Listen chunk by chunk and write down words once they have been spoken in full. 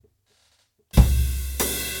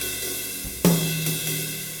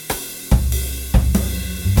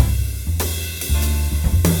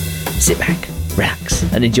Sit back,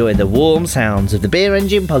 relax, and enjoy the warm sounds of the Beer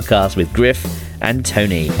Engine podcast with Griff and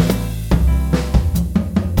Tony.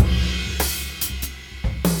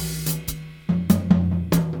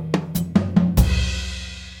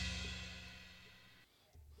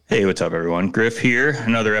 Hey, what's up, everyone? Griff here.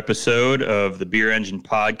 Another episode of the Beer Engine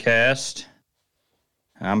podcast.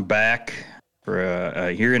 I'm back for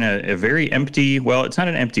here in a very empty. Well, it's not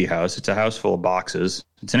an empty house. It's a house full of boxes.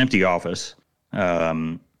 It's an empty office.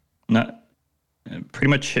 Not pretty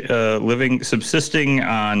much subsisting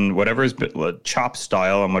on whatever's chop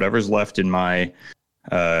style on whatever's left in my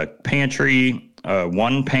pantry.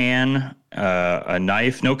 One pan, a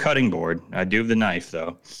knife, no cutting board. I do have the knife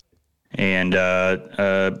though. And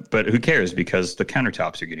but who cares, because the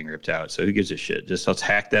countertops are getting ripped out, so who gives a shit? Just let's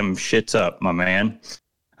hack them shits up, my man.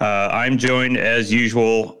 I'm joined as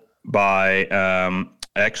usual by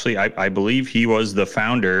actually I believe he was the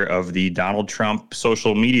founder of the Donald Trump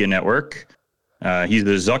social media network. He's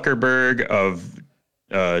the Zuckerberg of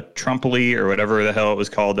Trumply, or whatever the hell it was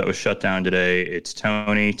called, that was shut down today. It's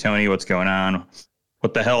Tony. Tony, what's going on?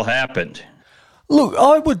 What the hell happened? Look,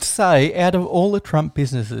 I would say out of all the Trump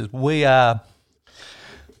businesses, we are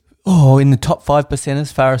in the top 5%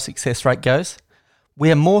 as far as success rate goes.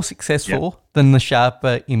 We are more successful than the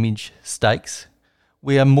Sharper Image Stakes.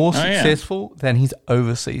 We are more successful than his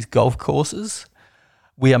overseas golf courses.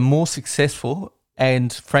 We are more successful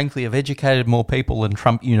and, frankly, have educated more people than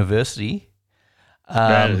Trump University.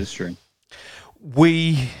 That is true.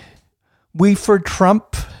 We for a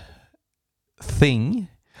Trump thing...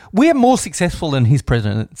 We are more successful than his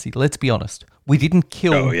presidency, let's be honest. We didn't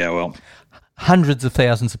kill hundreds of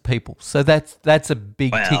thousands of people, so that's a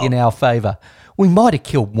big tick in our favour. We might have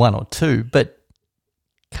killed one or two, but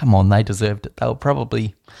come on, they deserved it. They were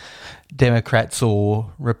probably Democrats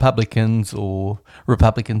or Republicans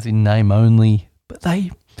in name only, but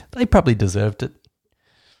they probably deserved it.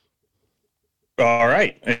 All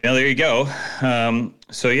right. Now, there you go.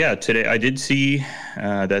 Today I did see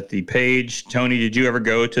that the page, Tony, did you ever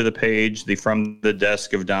go to the page, the From the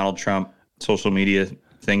Desk of Donald Trump social media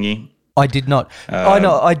thingy? I did not.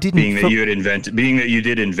 I didn't. Being that you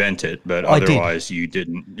did invent it, but otherwise you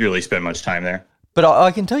didn't really spend much time there. But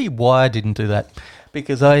I can tell you why I didn't do that,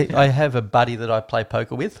 because I have a buddy that I play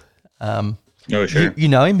poker with. Oh, sure. You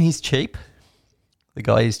know him. He's cheap. The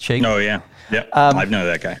guy is cheap. Oh, yeah. Yeah, I know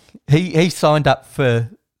that guy. He signed up for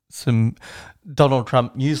some Donald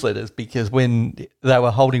Trump newsletters because when they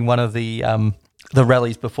were holding one of the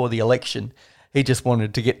rallies before the election, he just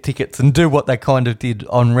wanted to get tickets and do what they kind of did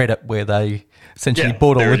on Reddit, where they essentially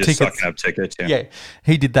bought all the tickets. Sucking up tickets. Yeah,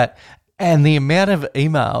 he did that. And the amount of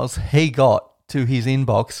emails he got to his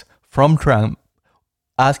inbox from Trump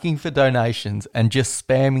asking for donations and just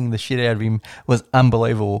spamming the shit out of him was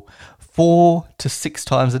unbelievable. 4 to 6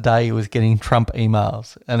 times a day he was getting Trump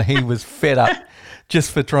emails, and he was fed up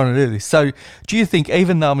just for trying to do this. So do you think,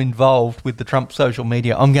 even though I'm involved with the Trump social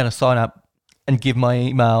media, I'm going to sign up and give my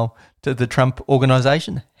email to the Trump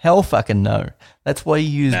organization? Hell fucking no. That's why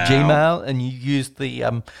you use Gmail, and you use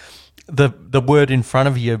the word in front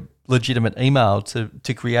of your legitimate email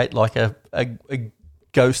to create like a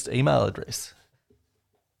ghost email address.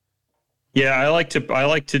 Yeah, I like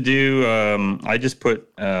to do. I just put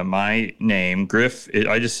my name, Griff.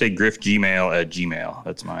 I just say Griff Gmail at Gmail.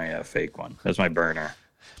 That's my fake one. That's my burner.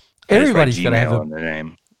 Everybody's got to have a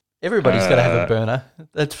name. Everybody's got to have a burner.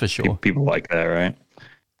 That's for sure. People like that, right?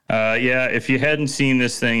 Yeah. If you hadn't seen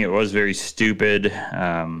this thing, it was very stupid.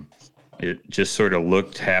 It just sort of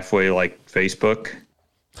looked halfway like Facebook.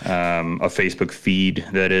 A Facebook feed,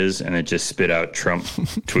 that is, and it just spit out Trump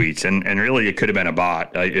tweets, and really it could have been a bot.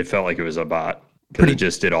 It felt like it was a bot because it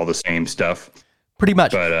just did all the same stuff, pretty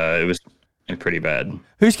much. But it was pretty bad.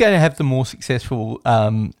 Who's going to have the more successful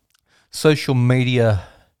social media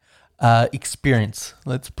experience?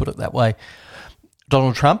 Let's put it that way: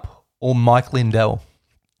 Donald Trump or Mike Lindell?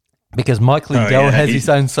 Because Mike Lindell has his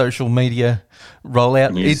own social media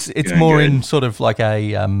rollout. It's more good in sort of like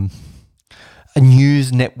a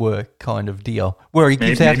news network kind of deal, where he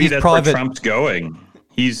gives out his private. Where Trump's going.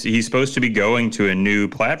 He's supposed to be going to a new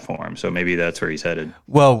platform, so maybe that's where he's headed.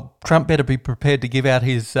 Well, Trump better be prepared to give out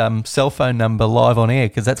his cell phone number live on air,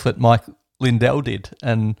 because that's what Mike Lindell did,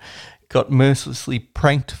 and got mercilessly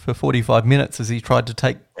pranked for 45 minutes as he tried to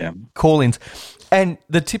take call-ins. And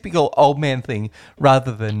the typical old man thing,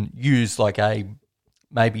 rather than use like a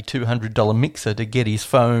maybe $200 mixer to get his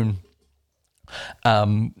phone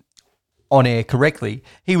on air correctly,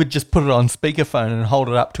 he would just put it on speakerphone and hold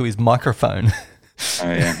it up to his microphone. Oh,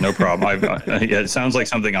 yeah, no problem. It sounds like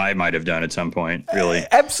something I might have done at some point, really.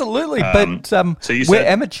 Absolutely, but we're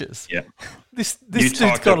amateurs. Yeah. This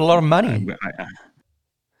dude's got a lot of money.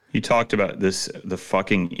 You talked about this. The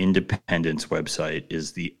fucking Independence website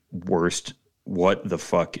is the worst. What the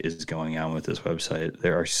fuck is going on with this website?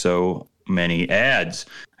 There are so many ads.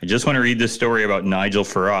 I just want to read this story about Nigel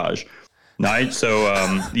Farage.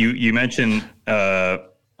 So you mentioned our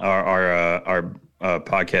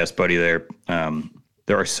podcast buddy there.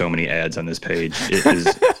 There are so many ads on this page. It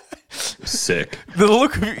is sick. The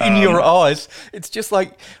look in your eyes, it's just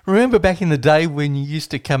like, remember back in the day when you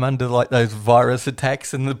used to come under like those virus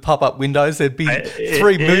attacks and the pop-up windows, there'd be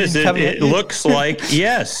 3 million coming at you? It looks like,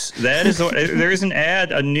 yes, that is. There's an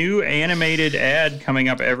ad, a new animated ad coming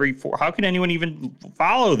up every 4. How can anyone even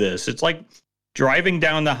follow this? It's like driving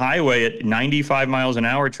down the highway at 95 miles an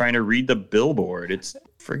hour trying to read the billboard. It's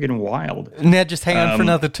friggin' wild. Now just hang on for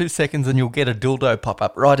another 2 seconds and you'll get a dildo pop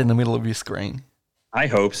up right in the middle of your screen. I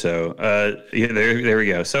hope so. Yeah, there we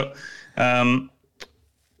go. So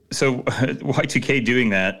Y2K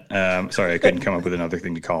doing that. Sorry, I couldn't come up with another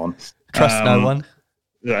thing to call him. Trust no one.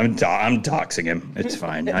 I'm doxing him. It's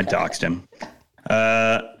fine. I doxed him.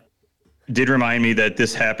 Did remind me that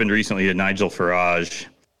this happened recently to Nigel Farage,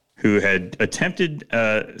 who had attempted.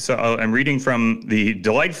 So I'm reading from the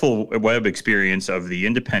delightful web experience of the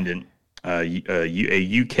Independent,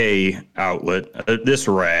 a UK outlet. This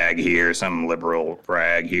rag here, some liberal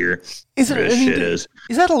rag here. Is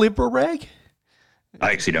that a liberal rag?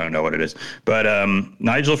 I actually don't know what it is. But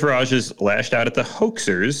Nigel Farage has lashed out at the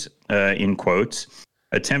hoaxers, in quotes,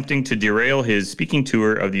 attempting to derail his speaking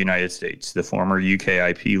tour of the United States. The former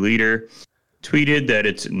UKIP leader tweeted that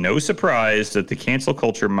it's no surprise that the cancel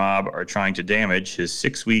culture mob are trying to damage his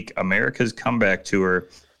 6-week America's Comeback tour,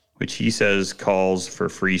 which he says calls for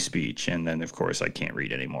free speech. And then, of course, I can't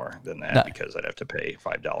read any more than that because I'd have to pay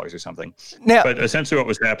 $5 or something. Now, but essentially what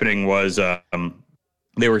was happening was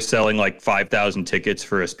they were selling like 5,000 tickets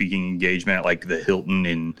for a speaking engagement at like the Hilton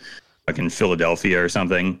in fucking Philadelphia or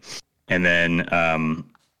something. And then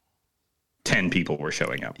 10 people were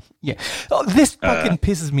showing up. Yeah. Oh, this fucking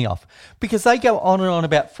pisses me off because they go on and on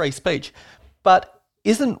about free speech. But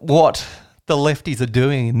isn't what the lefties are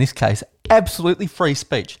doing in this case absolutely free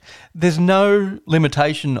speech? There's no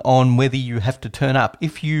limitation on whether you have to turn up.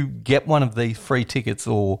 If you get one of these free tickets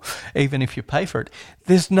or even if you pay for it,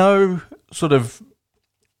 there's no sort of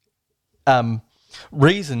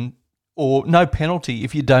reason or no penalty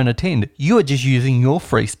if you don't attend. You are just using your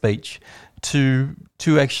free speech to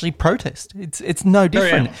actually protest. It's no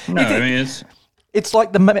different. Oh, yeah. No, it's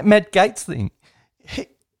like the Matt Gaetz thing.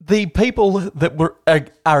 The people that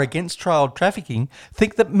are against child trafficking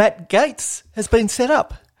think that Matt Gaetz has been set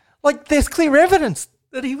up. Like, there's clear evidence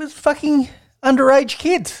that he was fucking underage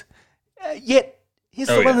kids. Yet he's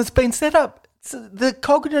the one that's been set up. So the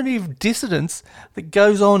cognitive dissonance that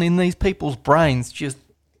goes on in these people's brains just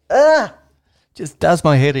does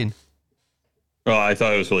my head in. Well, I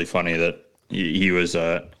thought it was really funny that he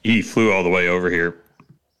flew all the way over here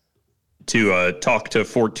to talk to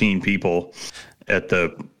 14 people at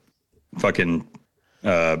the fucking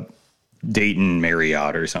Dayton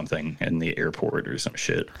Marriott or something in the airport or some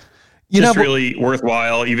shit. Just really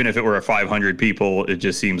worthwhile, even if it were 500 people. It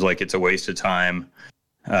just seems like it's a waste of time.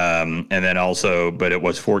 And then also, but it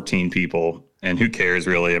was 14 people, and who cares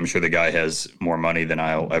really? I'm sure the guy has more money than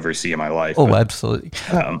I'll ever see in my life. Oh, absolutely.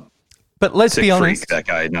 But let's be honest. That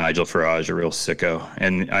guy, Nigel Farage, a real sicko.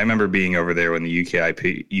 And I remember being over there when the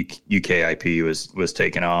UKIP was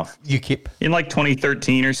taken off. UKIP. In like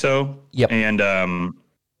 2013 or so. Yep. And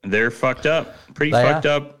they're fucked up. Pretty fucked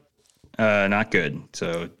up. Not good.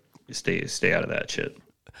 So stay out of that shit.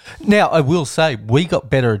 Now, I will say, we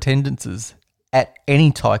got better attendances at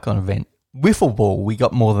any Tycon event. Wiffle ball, we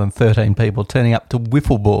got more than 13 people turning up to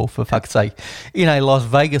wiffle ball, for fuck's sake, in a Las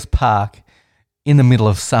Vegas park in the middle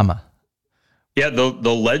of summer. Yeah, the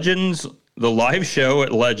Legends, the live show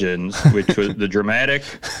at Legends, which was the dramatic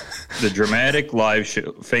live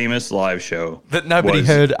show, famous live show that nobody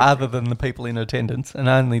heard other than the people in attendance, and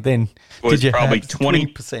only then did you probably have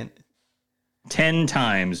 20%, 10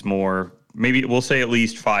 times more. Maybe we'll say at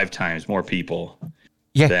least 5 times more people.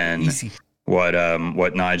 Yeah, than easy. What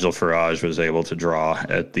Nigel Farage was able to draw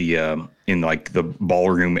at the in like the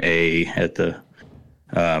Ballroom A at the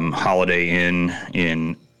Holiday Inn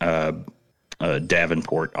in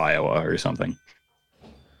Davenport, Iowa, or something.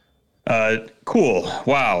 Cool.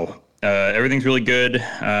 Wow. Everything's really good.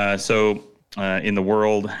 So in the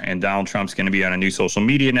world, and Donald Trump's going to be on a new social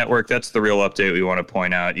media network. That's the real update we want to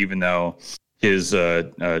point out, even though his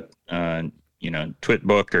Twitbook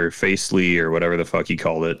or Facely or whatever the fuck he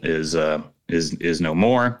called it is no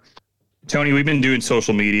more. Tony, we've been doing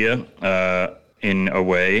social media. in a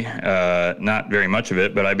way. Not very much of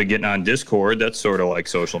it, but I've been getting on Discord. That's sort of like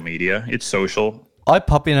social media. It's social. I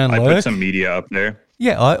pop in and I lurk. put some media up there.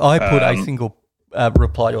 Yeah, I put a single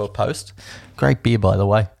reply to a post. Great beer, by the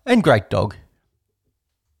way, and great dog.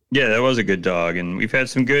 Yeah, that was a good dog, and we've had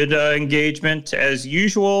some good engagement as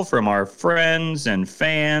usual from our friends and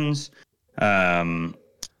fans. Our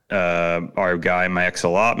guy Max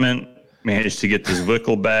Allotment managed to get this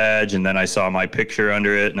Wickle badge, and then I saw my picture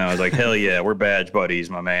under it, and I was like, "Hell yeah, we're badge buddies,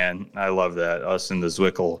 my man!" I love that, us in the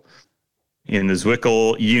Zwickle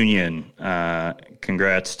union.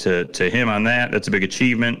 Congrats to him on that. That's a big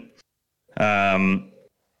achievement. We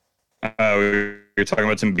were talking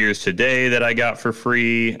about some beers today that I got for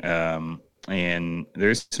free, and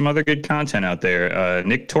there's some other good content out there.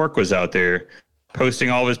 Nick Torque was out there posting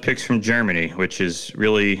all of his pics from Germany, which is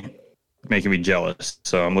really making me jealous.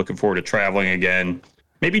 So I'm looking forward to traveling again.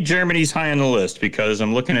 Maybe Germany's high on the list because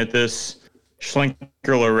I'm looking at this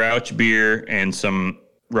Schlenkerla Rauch beer and some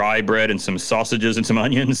rye bread and some sausages and some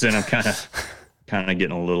onions, and I'm kind of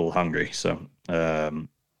getting a little hungry. So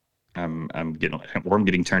I'm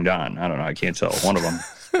getting turned on. I don't know. I can't tell. One of them.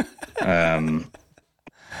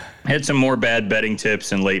 Had some more bad betting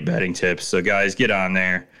tips and late betting tips. So guys, get on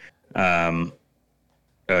there.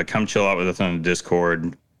 Come chill out with us on the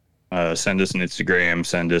Discord. Send us an Instagram.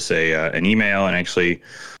 Send us an email. And actually,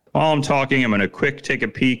 while I'm talking, I'm going to take a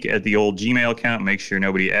peek at the old Gmail account. Make sure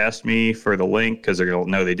nobody asked me for the link because they're going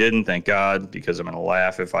to know they didn't. Thank God, because I'm going to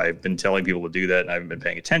laugh if I've been telling people to do that and I haven't been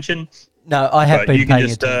paying attention. No, I have been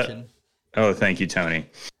paying attention. Oh, thank you, Tony.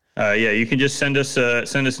 Yeah, you can just send us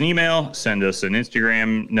an email, send us an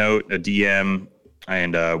Instagram note, a DM,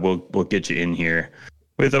 and we'll get you in here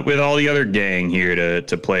with all the other gang here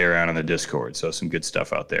to play around on the Discord. So some good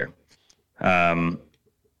stuff out there.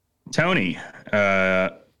 Tony,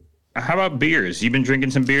 how about beers? You've been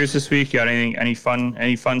drinking some beers this week. You got any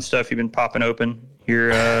fun stuff you've been popping open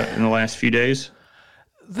here in the last few days?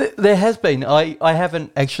 There has been. I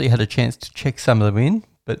haven't actually had a chance to check some of them in,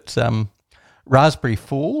 but Raspberry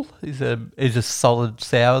Fool is a solid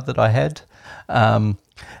sour that I had.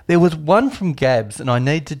 There was one from Gabs, and I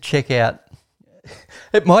need to check out.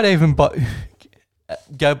 It might even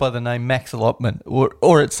go by the name Max Allotment,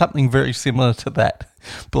 or it's something very similar to that.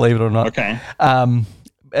 Believe it or not. Okay. And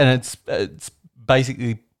it's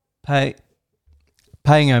basically paying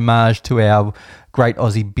homage to our great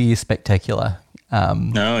Aussie beer spectacular.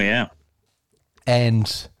 Oh yeah.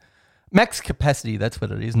 And max capacity, that's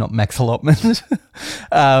what it is, not max allotment.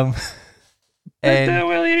 Well,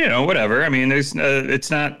 whatever. I mean, it's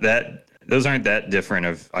not that, those aren't that different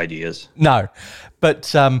of ideas. No,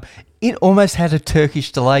 but it almost had a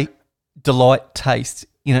Turkish delight taste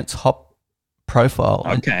in its hop profile.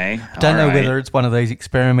 Okay. I don't know whether it's one of these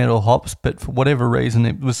experimental hops, but for whatever reason,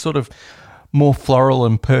 it was sort of more floral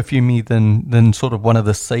and perfumey than sort of one of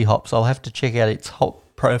the C hops. I'll have to check out its hop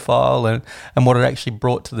profile and what it actually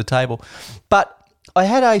brought to the table. But I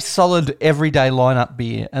had a solid everyday lineup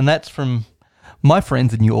beer, and that's from my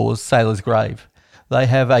friends and yours, Sailor's Grave. They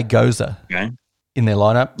have a Goza in their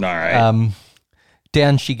lineup. All right.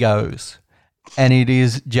 Down She Goes. And it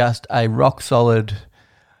is just a rock solid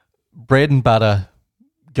bread and butter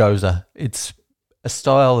Goza. It's a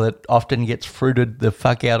style that often gets fruited the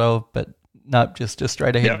fuck out of, but nope, just a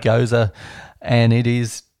straight ahead Goza. And it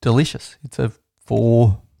is delicious. It's a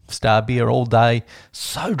 4-star beer all day.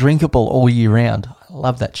 So drinkable all year round. I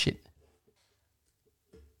love that shit.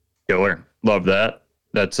 Killer. Love that.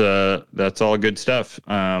 That's all good stuff.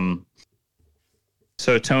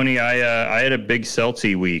 So Tony, I had a big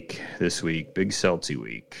Seltzy week this week. Big Seltzy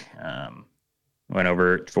week. Went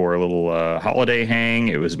over for a little holiday hang.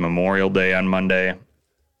 It was Memorial Day on Monday.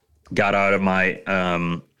 Got out of my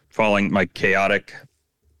my chaotic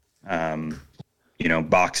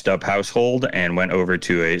boxed up household and went over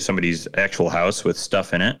to somebody's actual house with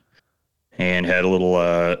stuff in it and had a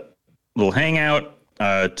little hangout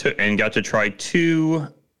and got to try 2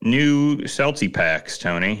 new Seltzy packs,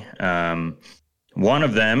 Tony. One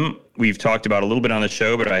of them we've talked about a little bit on the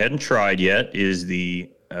show, but I hadn't tried yet, is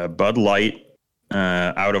the Bud Light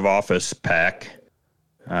Out of Office pack,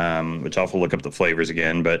 which I'll have to look up the flavors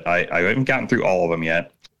again, but I haven't gotten through all of them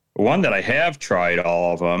yet. One that I have tried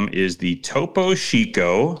all of them is the Topo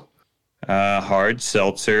Chico hard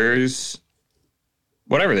seltzers,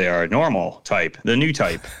 whatever they are, normal type, the new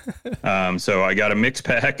type. So I got a mixed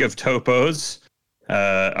pack of Topos.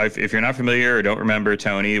 If you're not familiar or don't remember,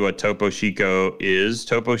 Tony, what Topo Chico is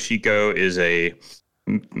a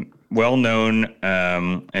well-known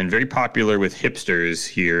and very popular with hipsters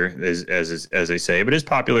here, as they say, but is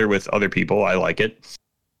popular with other people. I like it.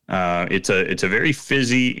 It's a very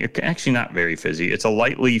fizzy, actually not very fizzy. It's a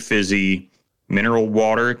lightly fizzy mineral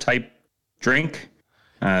water type drink.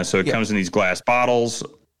 So it comes in these glass bottles.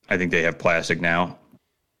 I think they have plastic now,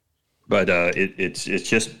 but it's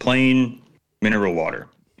just plain mineral water,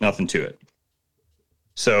 nothing to it.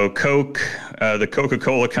 So Coke, the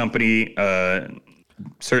Coca-Cola company,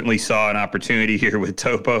 certainly saw an opportunity here with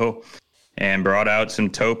Topo and brought out some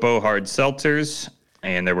Topo hard seltzers.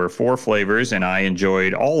 And there were 4 flavors, and I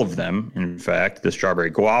enjoyed all of them. In fact, the strawberry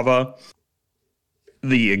guava,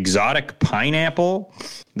 the exotic pineapple,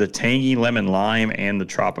 the tangy lemon lime, and the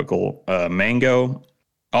tropical mango.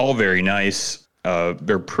 All very nice.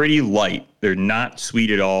 They're pretty light. They're not sweet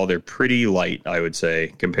at all. They're pretty light, I would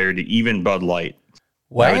say, compared to even Bud Light.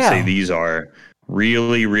 Wow. I would say these are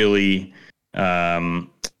really, really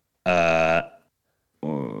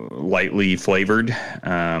lightly flavored,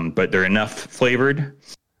 but they're enough flavored,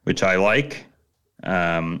 which I like.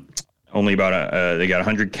 Only about they got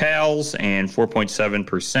 100 cals and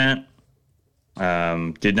 4.7%.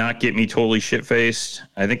 Did not get me totally shit-faced.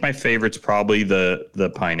 I think my favorite's probably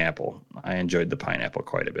the pineapple. I enjoyed the pineapple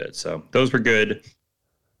quite a bit. So those were good.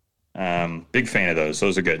 Big fan of those.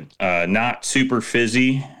 Those are good. Not super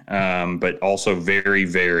fizzy, but also very,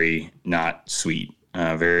 very not sweet.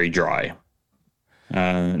 Very dry.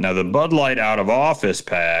 Now the Bud Light Out of Office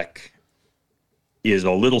pack is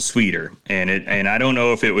a little sweeter, and I don't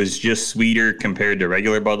know if it was just sweeter compared to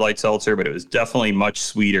regular Bud Light seltzer, but it was definitely much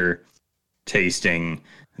sweeter tasting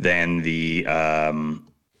than the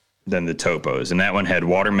Topos. And that one had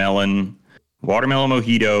watermelon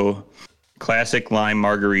mojito, classic lime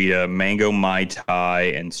margarita, mango mai tai,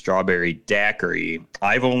 and strawberry daiquiri.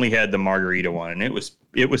 I've only had the margarita one, and it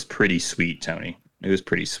was pretty sweet, Tony. It was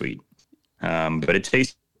pretty sweet. But it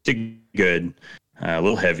tasted good. A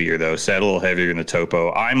little heavier, though. Sat a little heavier than the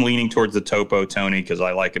Topo. I'm leaning towards the Topo, Tony, because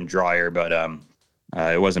I like them drier, but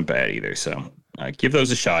it wasn't bad either. So give those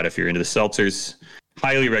a shot if you're into the seltzers.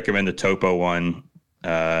 Highly recommend the Topo one.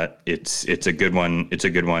 It's a good one. It's a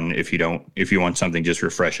good one if you want something just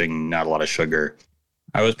refreshing, not a lot of sugar.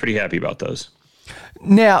 I was pretty happy about those.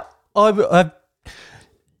 Now, I've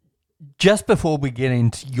just before we get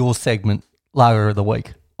into your segment, Lager of the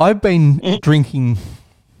Week, I've been drinking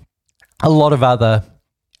a lot of other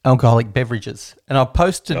alcoholic beverages, and I've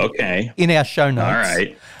posted in our show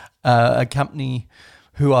notes a company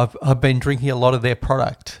who I've been drinking a lot of their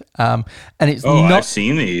product, and it's not. I've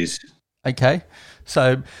seen these. Okay,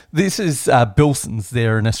 so this is Bilson's.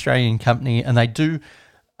 They're an Australian company, and they do.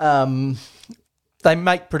 They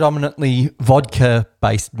make predominantly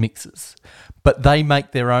vodka-based mixes, but they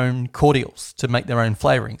make their own cordials to make their own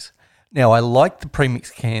flavorings. Now, I like the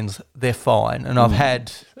premix cans. They're fine. And I've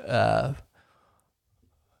had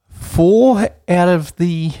 4 out of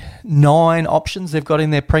the 9 options they've got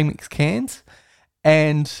in their premix cans.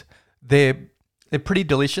 And they're pretty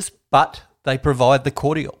delicious, but they provide the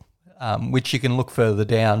cordial, which you can look further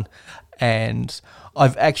down. And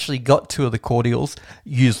I've actually got 2 of the cordials,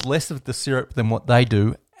 use less of the syrup than what they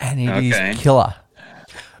do, and it is killer.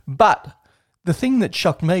 But the thing that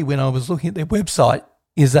shocked me when I was looking at their website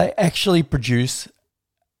is they actually produce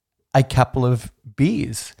a couple of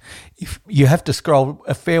beers. If you have to scroll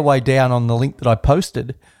a fair way down on the link that I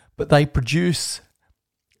posted, but they produce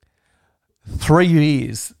 4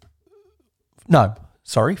 beers.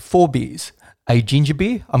 A ginger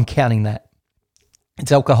beer, I'm counting that.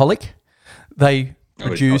 It's alcoholic. They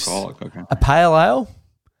produce a pale ale,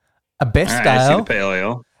 a best ale, I see the pale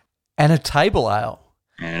ale, and a table ale.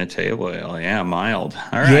 Yeah, mild.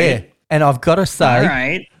 All right. Yeah. And I've got to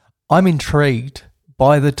say, I'm intrigued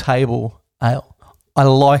by the table ale. I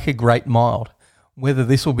like a great mild. Whether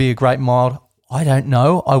this will be a great mild, I don't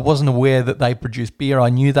know. I wasn't aware that they produce beer. I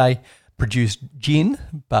knew they produced gin,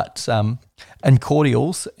 but and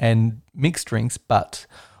cordials and mixed drinks, but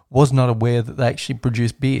was not aware that they actually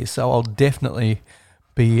produce beer. So I'll definitely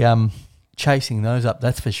be chasing those up.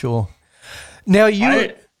 That's for sure. Now are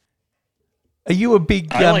you a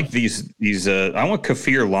big? I like these. I want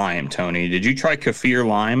Kaffir lime, Tony. Did you try Kaffir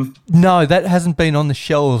lime? No, that hasn't been on the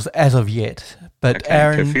shelves as of yet. But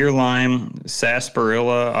Aaron, Kaffir lime,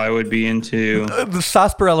 sarsaparilla, I would be into. The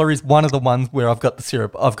sarsaparilla is one of the ones where I've got the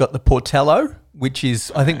syrup. I've got the Portello, which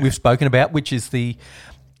is I think we've spoken about, which is the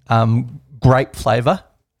grape flavour,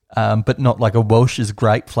 but not like a Welsh's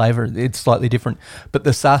grape flavour. It's slightly different. But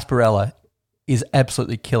the sarsaparilla is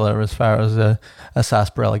absolutely killer as far as a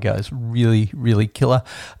sarsaparilla goes. Really, really killer.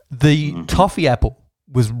 The toffee apple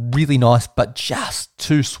was really nice, but just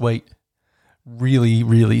too sweet. Really,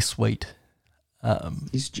 really sweet.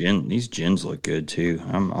 These gins look good too.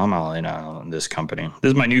 I'm all in on this company.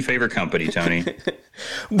 This is my new favorite company, Tony.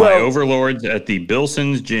 My overlords at the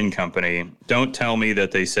Bilson's Gin Company. Don't tell me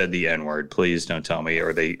that they said the N word. Please don't tell me,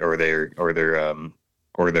 or they're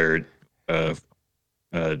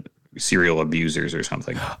serial abusers or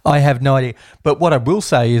something. I have no idea. But what I will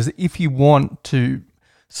say is, if you want to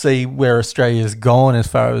see where Australia's gone as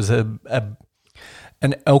far as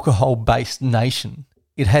an alcohol-based nation,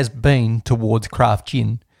 it has been towards craft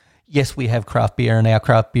gin. Yes, we have craft beer, and our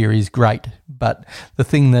craft beer is great. But the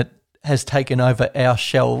thing that has taken over our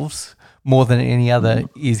shelves more than any other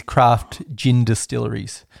is craft gin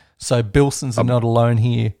distilleries. So Bilson's are not alone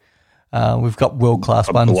here. We've got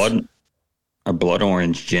world-class ones. A blood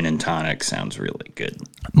orange gin and tonic sounds really good.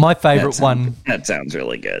 My favourite one... That sounds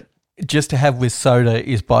really good. Just to have with soda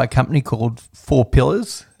is by a company called Four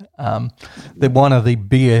Pillars. They're one of the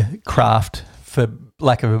beer craft, for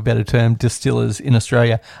lack of a better term, distillers in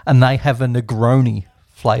Australia, and they have a Negroni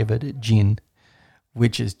flavoured gin,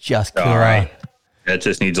 which is just killer. All right. That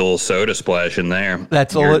just needs a little soda splash in there.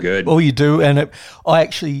 That's all you do. And I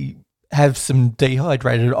actually have some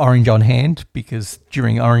dehydrated orange on hand because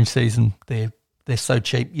during orange season they're so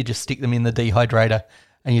cheap. You just stick them in the dehydrator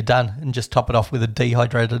and you're done, and just top it off with a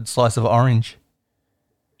dehydrated slice of orange.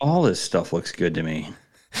 All this stuff looks good to me.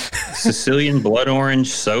 Sicilian blood orange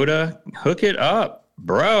soda, hook it up,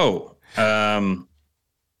 bro.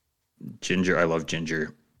 Ginger, I love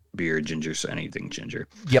ginger beer, ginger, anything ginger.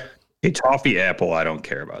 Yep. A toffee apple, I don't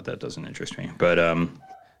care about. That doesn't interest me. But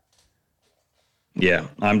yeah,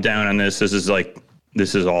 I'm down on this. This is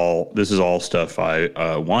all stuff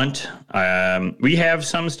I want. We have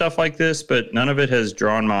some stuff like this, but none of it has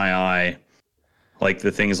drawn my eye. Like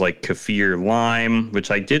the things like kaffir lime,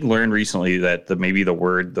 which I did learn recently that the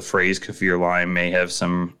phrase kaffir lime may have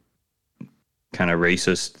some kind of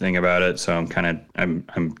racist thing about it. So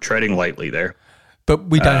I'm treading lightly there. But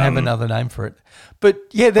we don't have another name for it. But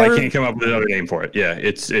yeah, I can't come up with another name for it. Yeah,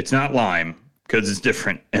 it's not lime because it's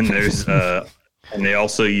different, and there's and they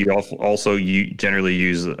also you generally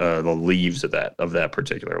use the leaves of that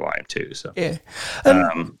particular lime too. So yeah.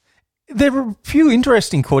 There were a few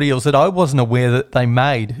interesting cordials that I wasn't aware that they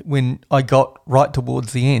made when I got right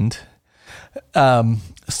towards the end.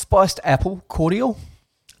 Spiced apple cordial.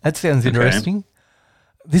 That sounds interesting.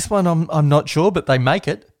 This one I'm not sure, but they make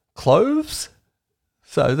it. Cloves.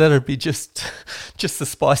 So that'd be just the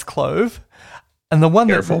spiced clove. And the one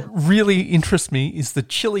that really interests me is the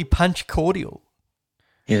chili punch cordial.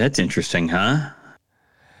 Yeah, that's interesting, huh?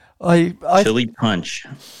 Chili punch.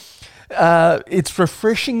 It's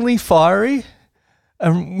refreshingly fiery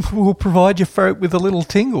and will provide your throat with a little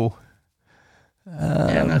tingle.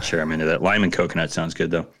 Yeah, I'm not sure I'm into that. Lime and coconut sounds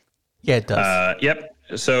good, though. Yeah, it does. Yep.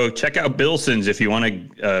 So check out Bilson's if you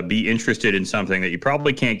want to be interested in something that you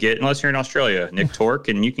probably can't get unless you're in Australia. Nick Torque,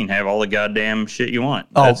 and you can have all the goddamn shit you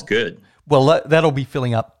want. That's good. Well, that'll be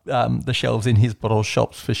filling up the shelves in his bottle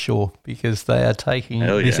shops for sure because they are taking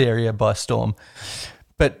this area by storm.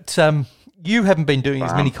 But you haven't been doing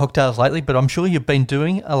as many cocktails lately, but I'm sure you've been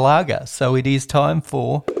doing a lager. So it is time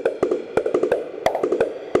for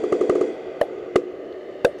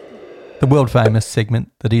the world-famous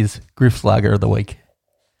segment that is Griff's Lager of the Week.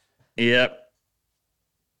 Yep.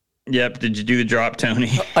 Did you do the drop,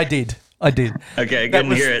 Tony? I did. Okay, good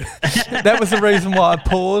to hear it. That was the reason why I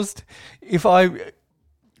paused. If I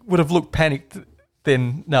would have looked panicked,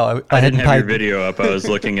 then no, I didn't have your video up. I was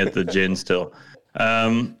looking at the gin still.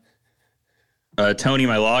 Tony,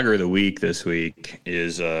 my lager of the week this week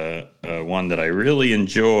is one that I really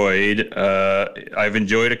enjoyed. I've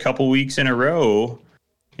enjoyed a couple weeks in a row,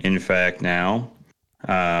 in fact, now.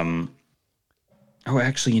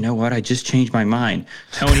 Actually, you know what? I just changed my mind.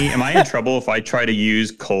 Tony, am I in trouble if I try to use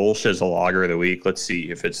Kolsch as a lager of the week? Let's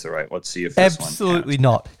see if it's the right. Let's see if this absolutely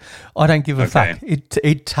not. I don't give a fuck.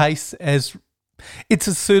 It tastes as it's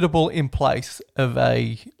as suitable in place of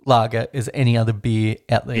a lager as any other beer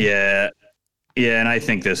out there. Yeah, and I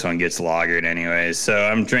think this one gets lagered anyways. So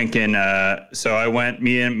I'm drinking. So I went.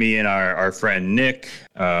 Me and our friend Nick,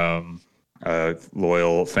 a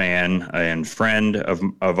loyal fan and friend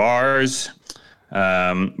of ours.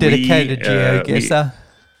 Dedicated GeoGuessr.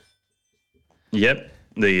 Yep,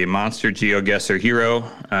 the monster GeoGuessr hero.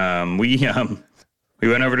 We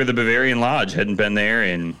went over to the Bavarian Lodge. Hadn't been there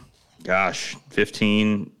in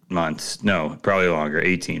 15 months. No, probably longer.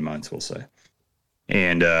 18 months, we'll say.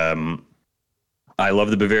 And I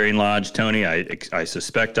love the Bavarian Lodge, Tony. I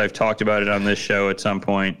suspect I've talked about it on this show at some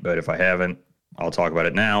point, but if I haven't, I'll talk about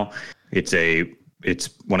it now. It's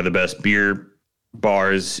one of the best beer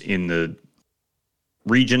bars in the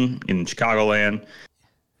region in Chicagoland.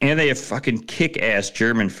 And they have fucking kick-ass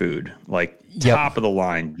German food, like top of the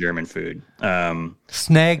line German food.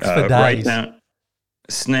 Snags for days. Right now,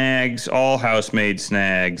 snags, all house-made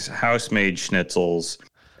snags, house-made schnitzels.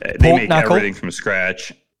 They make everything from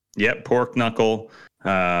scratch. Yep, pork knuckle.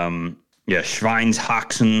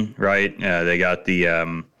 Schweinshaxen, right? They got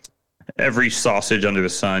the every sausage under the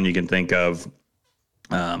sun you can think of.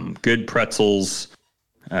 Good pretzels,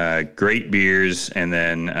 great beers, and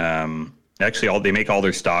then actually they make all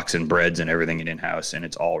their stocks and breads and everything in-house, and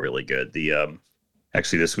it's all really good. The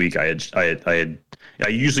actually this week I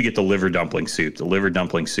usually get the liver dumpling soup. The liver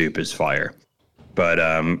dumpling soup is fire. But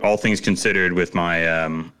all things considered, with my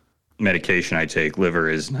medication I take, liver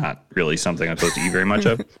is not really something I'm supposed to eat very much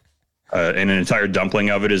of. And an entire dumpling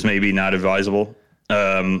of it is maybe not advisable.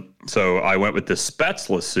 So I went with the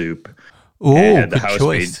Spätzle soup. Oh, good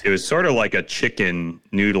choice. Made. It was sort of like a chicken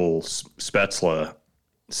noodle Spätzle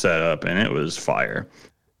setup, and it was fire.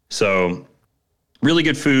 So really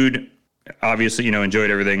good food. Obviously, enjoyed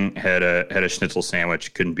everything. Had a schnitzel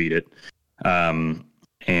sandwich. Couldn't beat it. And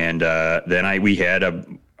then we had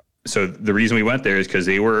so the reason we went there is because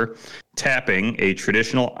they were tapping a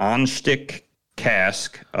traditional Anstick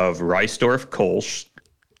cask of Reisdorf Kolsch.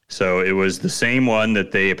 So it was the same one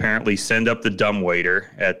that they apparently send up the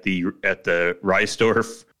dumbwaiter at the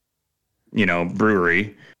Reisdorf,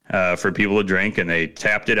 brewery for people to drink, and they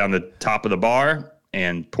tapped it on the top of the bar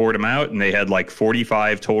and poured them out, and they had like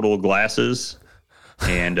 45 total glasses.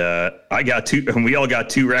 And I got 2, and we all got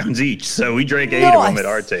 2 rounds each. So we drank 8 of them at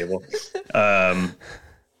our table.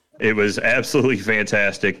 It was absolutely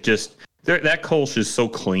fantastic. Just that Kolsch is so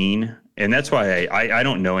clean. And that's why I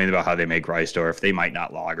don't know anything about how they make Reisdorf. They might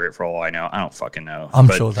not lager it for all I know. I don't fucking know. I'm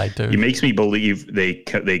sure they do. It makes me believe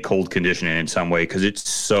they cold condition it in some way because it's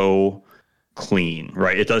so clean,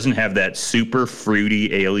 right? It doesn't have that super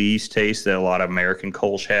fruity ale yeast taste that a lot of American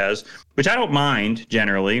Kolsch has, which I don't mind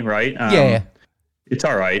generally, right? Yeah. It's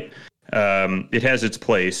all right. It has its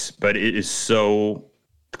place, but it is so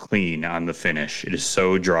clean on the finish. It is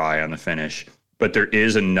so dry on the finish. But there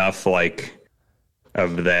is enough of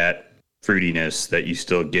that fruitiness that you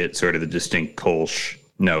still get sort of the distinct Kolsch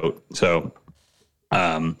note. So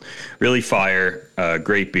really fire,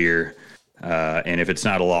 great beer. And if it's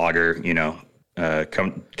not a lager,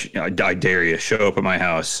 come, I dare you, show up at my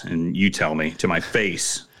house and you tell me to my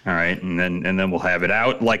face. All right. And then we'll have it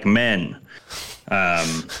out like men.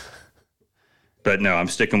 But no, I'm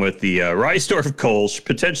sticking with the Reisdorf Kolsch,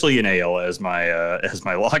 potentially an ale as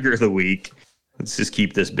my lager of the week. Let's just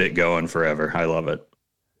keep this bit going forever. I love it.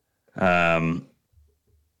 Damn,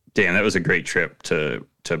 that was a great trip to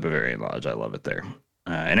Bavarian Lodge. I love it there.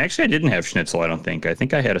 And actually, I didn't have schnitzel. I don't think. I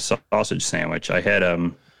think I had a sausage sandwich. I had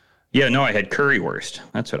I had currywurst.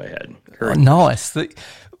 That's what I had. Oh, nice.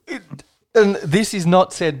 And this is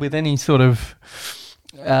not said with any sort of.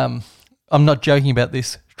 I'm not joking about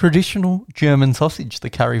this. Traditional German sausage, the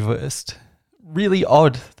currywurst. Really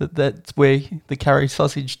odd that's where the curry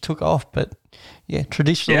sausage took off, but yeah,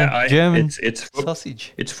 traditional German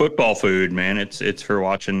sausage. It's football food, man. It's for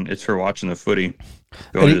watching the footy.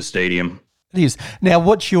 Going to the stadium. It is. Now,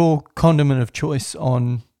 what's your condiment of choice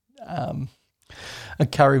on a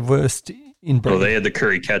currywurst in Britain? Well, they had the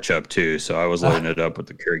curry ketchup too, so I was loading it up with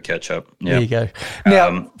the curry ketchup. Yeah. There you go. Now,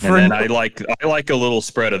 and then I like a little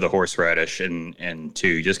spread of the horseradish and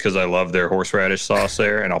too, just because I love their horseradish sauce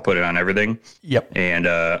there, and I'll put it on everything. Yep. And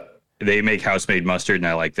they make house-made mustard, and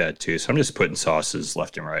I like that too. So I'm just putting sauces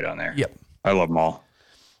left and right on there. Yep. I love them all.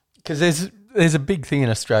 Because there's a big thing in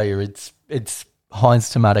Australia. It's Heinz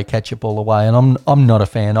tomato ketchup all the way, and I'm not a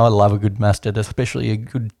fan. I love a good mustard, especially a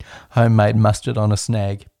good homemade mustard on a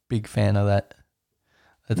snag. Big fan of that.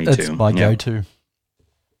 That's my go-to.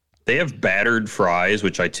 They have battered fries,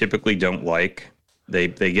 which I typically don't like. They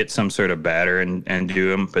get some sort of batter and do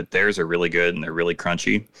them, but theirs are really good and they're really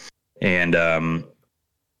crunchy. And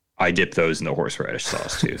I dip those in the horseradish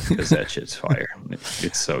sauce too because that shit's fire.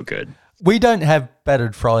 It's so good. We don't have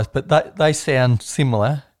battered fries, but they sound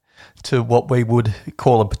similar to what we would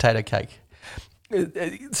call a potato cake.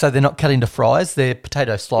 So they're not cut into fries. They're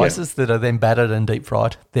potato slices that are then battered and deep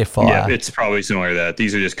fried. They're fire. Yeah, it's probably similar to that.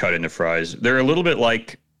 These are just cut into fries. They're a little bit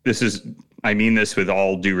like I mean this with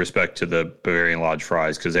all due respect to the Bavarian Lodge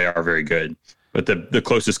fries because they are very good. But the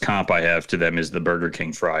closest comp I have to them is the Burger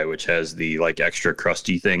King fry, which has the extra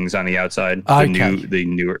crusty things on the outside. Okay. The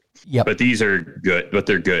newer. Yep. But these are good, but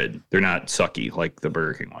they're good. They're not sucky like the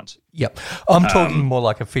Burger King ones. Yep. I'm talking more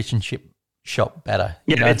like a fish and chip shop batter.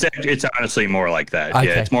 Yeah, it's honestly more like that. Okay.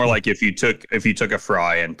 Yeah, it's more like if you took a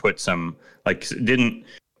fry and put some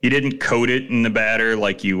you didn't coat it in the batter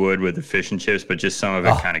like you would with the fish and chips, but just some of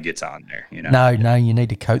it kind of gets on there, you know? No, you need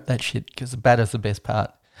to coat that shit because the batter's the best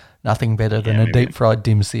part. Nothing better than a maybe. deep fried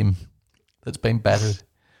dim sim that's been battered.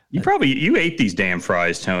 You ate these damn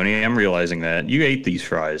fries, Tony. I'm realizing that. You ate these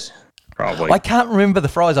fries, probably. I can't remember the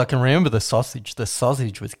fries. I can remember the sausage. The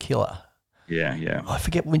sausage was killer. Yeah. I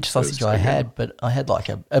forget which sausage I had, but I had like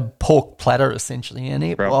a pork platter essentially, and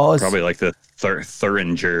it was probably like the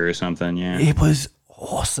Thuringer or something. Yeah, it was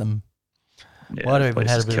awesome. Yeah, Might have even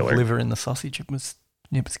had a bit killer. of liver in the sausage. It was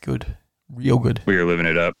good, real good. We were living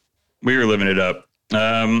it up.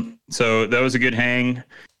 So that was a good hang.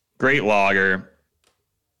 Great lager.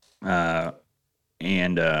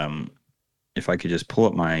 And if I could just pull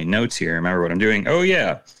up my notes here, remember what I'm doing. Oh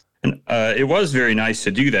yeah. And, it was very nice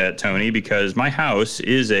to do that, Tony, because my house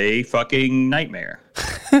is a fucking nightmare.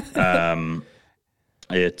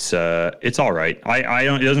 It's all right. I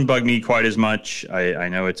don't, it doesn't bug me quite as much. I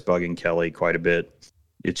know it's bugging Kelly quite a bit.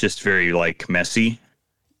 It's just very like messy.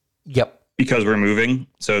 Yep. Because we're moving.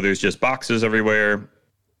 So there's just boxes everywhere.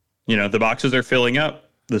 You know, the boxes are filling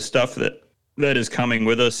up. The stuff that is coming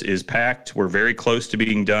with us is packed. We're very close to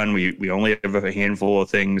being done. We only have a handful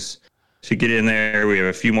of things to get in there. We have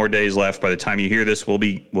a few more days left. By the time you hear this, we'll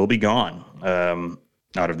be gone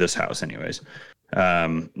out of this house anyways.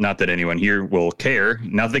 Not that anyone here will care.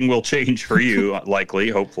 Nothing will change for you, likely,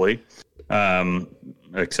 hopefully.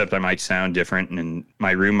 Except I might sound different in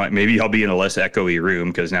my room. Maybe I'll be in a less echoey room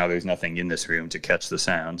because now there's nothing in this room to catch the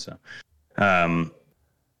sound. So,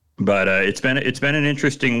 but it's been an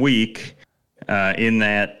interesting week in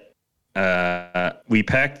that we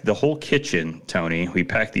packed the whole kitchen, Tony. We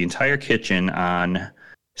packed the entire kitchen on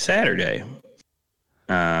Saturday,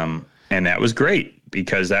 and that was great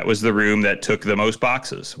because that was the room that took the most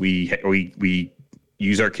boxes. We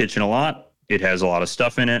use our kitchen a lot. It has a lot of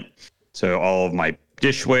stuff in it, so all of my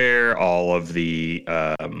dishware, all of the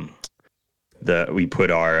we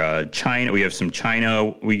put our china. We have some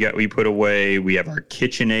china we put away. We have our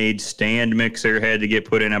KitchenAid stand mixer had to get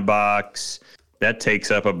put in a box. That takes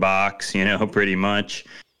up a box, you know, pretty much.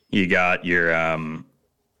 You got your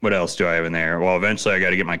what else do I have in there? Well, eventually I got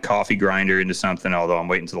to get my coffee grinder into something, although I'm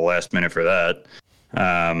waiting to the last minute for that.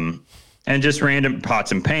 And just random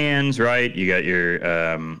pots and pans, right? You got your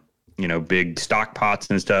you know, big stock pots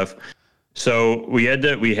and stuff. So we had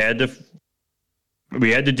to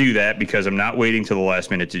do that because I'm not waiting till the last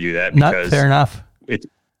minute to do that because fair enough. It's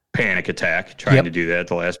panic attack trying to do that at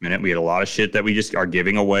the last minute. We had a lot of shit that we just are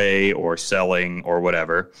giving away or selling or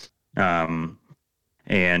whatever. So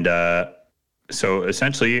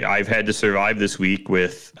essentially I've had to survive this week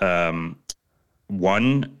with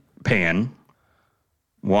one pan,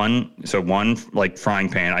 one like frying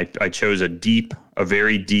pan. I chose a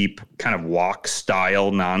very deep kind of wok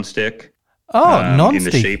style nonstick. Oh, nonstick. In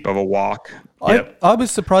the shape of a wok. I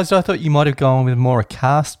was surprised. I thought you might have gone with more a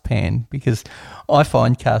cast pan because I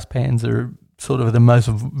find cast pans are sort of the most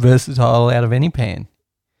versatile out of any pan.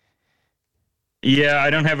 Yeah, I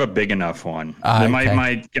don't have a big enough one. Okay.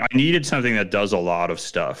 I needed something that does a lot of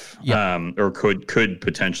stuff, or could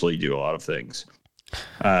potentially do a lot of things.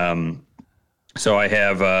 So I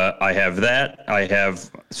have that. I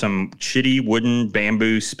have some shitty wooden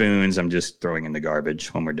bamboo spoons. I'm just throwing in the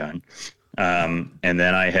garbage when we're done. And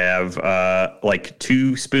then I have like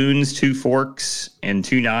 2 spoons, 2 forks, and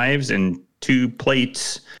 2 knives, and 2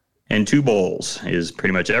 plates, and 2 bowls is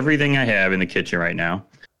pretty much everything I have in the kitchen right now.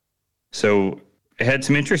 So I had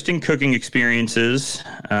some interesting cooking experiences.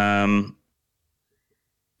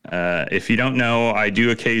 If you don't know, I do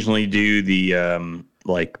occasionally do the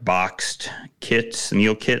like boxed kits,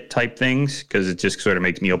 meal kit type things, because it just sort of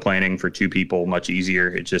makes meal planning for 2 people much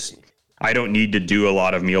easier. I don't need to do a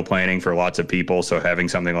lot of meal planning for lots of people, so having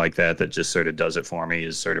something like that just sort of does it for me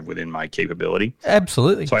is sort of within my capability.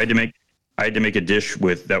 Absolutely. So I had to make a dish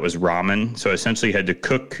that was ramen. So I essentially had to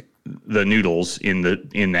cook the noodles in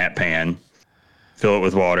that pan, fill it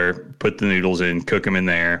with water, put the noodles in, cook them in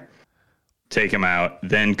there, take them out,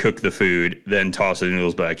 then cook the food, then toss the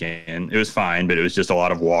noodles back in. It was fine, but it was just a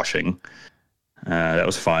lot of washing. That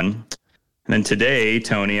was fun. And then today,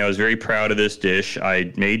 Tony, I was very proud of this dish.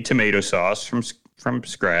 I made tomato sauce from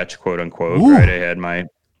scratch, quote unquote. Ooh. Right? I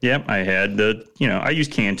had I use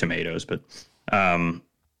canned tomatoes, but and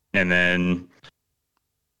then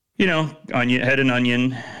had an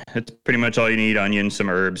onion. That's pretty much all you need: onion, some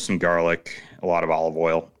herbs, some garlic, a lot of olive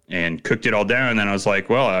oil, and cooked it all down. And then I was like,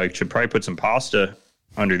 well, I should probably put some pasta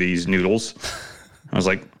under these noodles. I was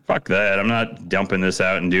like, fuck that. I'm not dumping this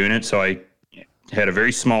out and doing it. So I had a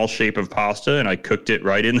very small shape of pasta, and I cooked it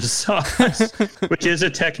right in the sauce, which is a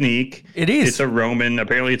technique. It is.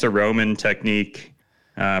 Apparently it's a Roman technique.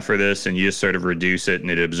 for this, and you just sort of reduce it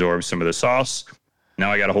and it absorbs some of the sauce.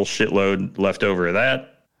 Now I got a whole shitload left over of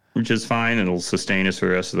that, which is fine. It'll sustain us for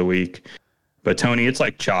the rest of the week. But Tony, it's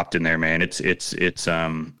like chopped in there, man. It's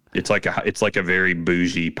like a very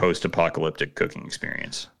bougie post-apocalyptic cooking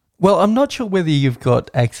experience. Well, I'm not sure whether you've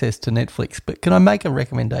got access to Netflix, but can I make a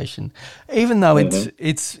recommendation? Even though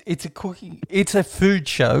it's a food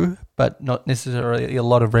show, but not necessarily a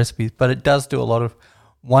lot of recipes, but it does do a lot of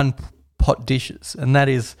one pot dishes, and that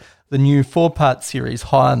is the new 4-part series,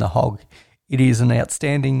 High on the Hog. It is an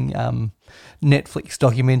outstanding Netflix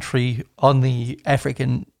documentary on the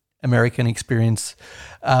African American experience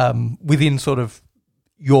within sort of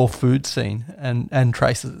your food scene and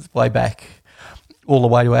traces its way back all the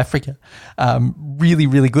way to Africa. Really,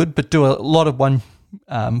 really good, but do a lot of one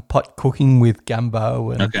pot cooking with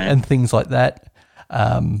gumbo and things like that.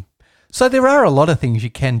 So there are a lot of things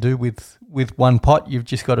you can do with one pot. You've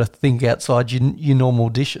just got to think outside your normal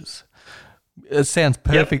dishes. It sounds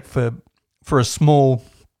perfect for a small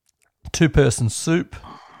 2-person soup.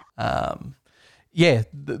 The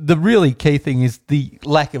really key thing is the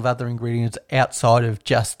lack of other ingredients outside of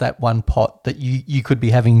just that one pot that you could be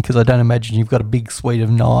having, because I don't imagine you've got a big suite of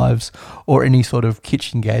knives or any sort of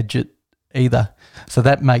kitchen gadget either. So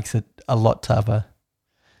that makes it a lot tougher.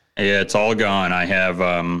 Yeah, it's all gone. I have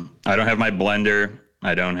I don't have my blender.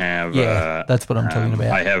 I don't have that's what I'm talking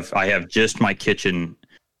about. I have just my kitchen.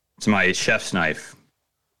 It's my chef's knife.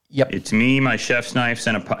 Yep. It's me, my chef's knife,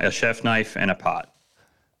 and a chef knife and a pot.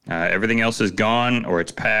 Everything else is gone, or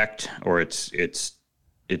it's packed, or it's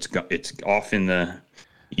off in the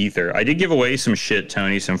ether. I did give away some shit,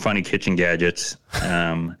 Tony, some funny kitchen gadgets,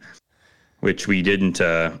 which we didn't.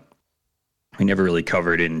 We never really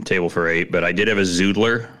covered in Table for 8, but I did have a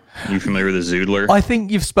zoodler. Are you familiar with the zoodler? I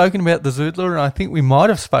think you've spoken about the zoodler, and I think we might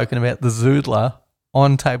have spoken about the zoodler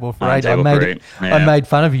on Table for 8. I made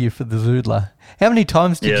fun of you for the zoodler. How many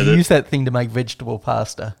times did you use that thing to make vegetable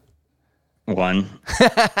pasta? One.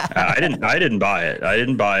 I didn't buy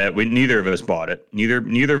it. Neither of us bought it.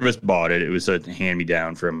 Neither of us bought it. It was a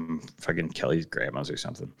hand-me-down from fucking Kelly's grandma's or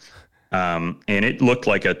something. And it looked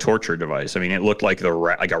like a torture device. I mean, it looked like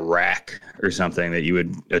like a rack or something that you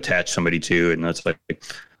would attach somebody to, and that's like,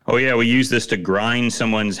 oh yeah, we use this to grind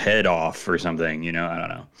someone's head off or something. I don't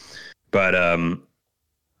know. But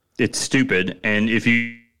it's stupid. And if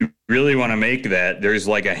you really want to make that, there's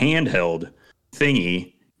like a handheld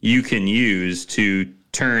thingy you can use to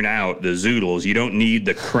turn out the zoodles. You don't need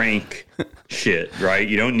the crank shit, right?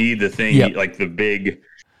 You don't need the thing like the big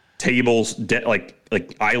tables, like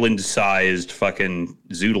island-sized fucking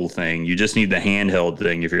zoodle thing. You just need the handheld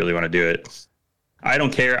thing if you really want to do it. I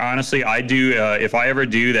don't care, honestly. I do. If I ever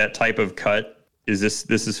do that type of cut, this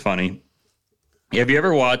is funny. Have you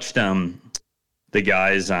ever watched the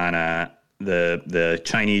guys on the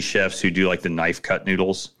Chinese chefs who do like the knife cut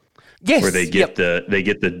noodles? Yes. Where they get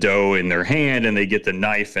the dough in their hand and they get the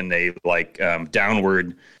knife and they like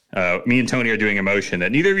downward. Me and Tony are doing a motion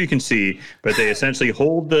that neither of you can see, but they essentially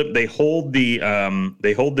hold this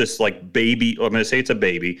like baby. I'm going to say it's a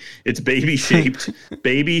baby. It's baby shaped,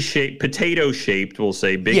 potato shaped. We'll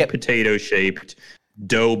say big potato shaped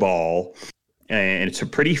dough ball, and it's a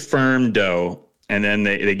pretty firm dough. And then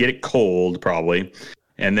they get it cold probably.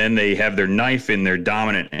 And then they have their knife in their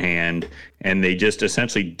dominant hand, and they just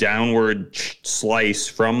essentially downward slice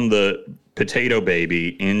from the potato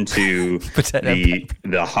baby into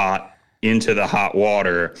the hot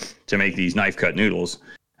water to make these knife cut noodles,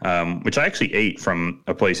 which I actually ate from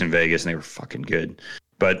a place in Vegas, and they were fucking good.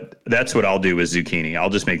 But that's what I'll do with zucchini.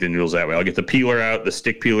 I'll just make the noodles that way. I'll get the peeler out, the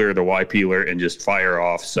stick peeler, the Y peeler, and just fire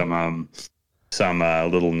off some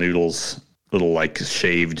little noodles, little like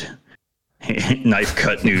shaved knife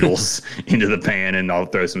cut noodles into the pan, and I'll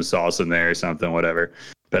throw some sauce in there or something, whatever.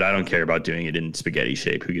 But I don't care about doing it in spaghetti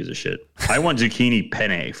shape. Who gives a shit? I want zucchini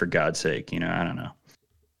penne, for God's sake. I don't know.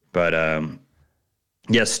 But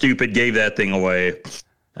stupid. Gave that thing away.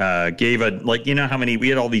 Gave how many? We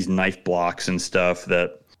had all these knife blocks and stuff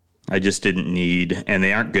that I just didn't need, and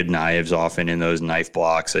they aren't good knives often in those knife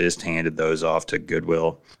blocks. I just handed those off to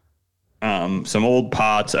Goodwill. Some old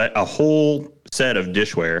pots, a whole set of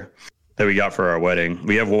dishware that we got for our wedding.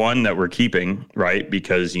 We have one that we're keeping, right?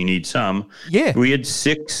 Because you need some. Yeah. We had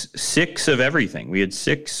six of everything. We had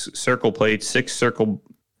 6 circle plates, 6 circle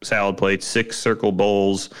salad plates, 6 circle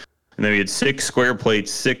bowls. And then we had 6 square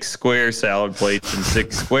plates, 6 square salad plates, and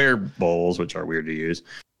 6 square bowls, which are weird to use.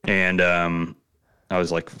 And I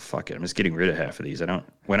was like, fuck it. I'm just getting rid of half of these.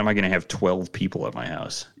 When am I going to have 12 people at my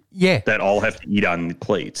house? Yeah. That all have to eat on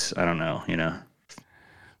plates. I don't know,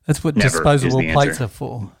 That's what disposable plates are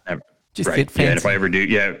for. Just right. fit fancy.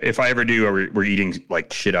 Yeah, and if I ever do, we're eating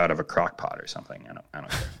like shit out of a crock pot or something. I don't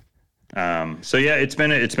care. So yeah, it's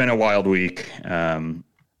been a wild week. And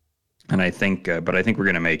I think, but I think we're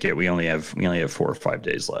gonna make it. We only have 4 or 5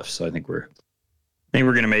 days left, so I think we're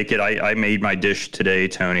gonna make it. I made my dish today,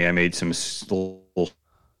 Tony. I made some little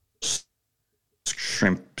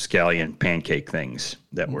shrimp scallion pancake things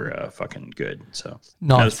that were fucking good. So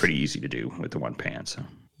nice. That was pretty easy to do with the one pan. So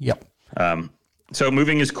yep. So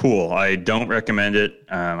moving is cool. I don't recommend it.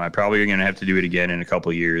 I probably are going to have to do it again in a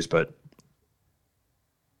couple of years, but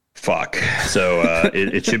fuck. So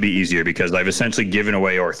it should be easier because I've essentially given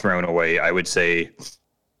away or thrown away, I would say,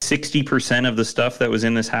 60% of the stuff that was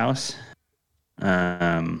in this house.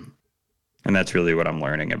 And that's really what I'm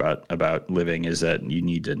learning about living is that you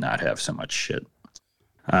need to not have so much shit.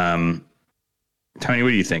 Tony, what do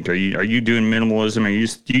you think? Are you doing minimalism?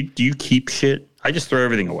 Do you keep shit? I just throw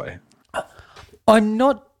everything away. I'm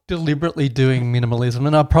not deliberately doing minimalism,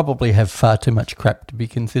 and I probably have far too much crap to be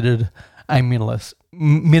considered a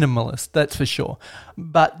minimalist, that's for sure.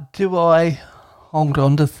 But do I hold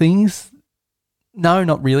on to things? No,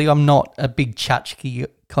 not really. I'm not a big tchotchke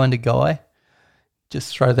kind of guy.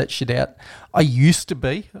 Just throw that shit out. I used to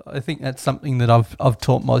be. I think that's something that I've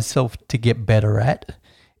taught myself to get better at.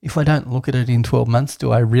 If I don't look at it in 12 months,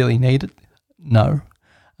 do I really need it? No.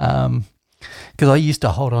 Because I used to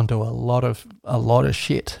hold on to a lot of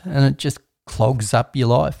shit, and it just clogs up your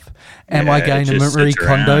life. Am I going to Marie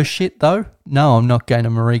Kondo shit though? No, I'm not going to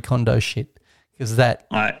Marie Kondo shit because that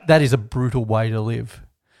is a brutal way to live.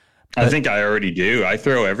 But I think I already do. I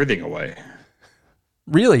throw everything away.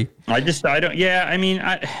 Really? I don't. Yeah, I mean,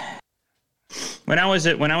 when I was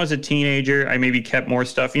a teenager, I maybe kept more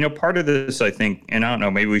stuff. You know, part of this, I think, and I don't know,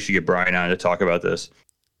 maybe we should get Brian on to talk about this,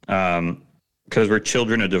 because we're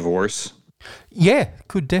children of divorce. Yeah,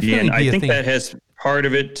 could definitely be I think thing. that has part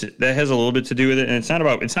of it. That has a little bit to do with it, and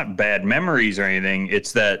it's not bad memories or anything.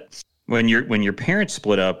 It's that when your parents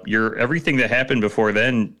split up, everything that happened before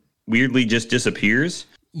then weirdly just disappears.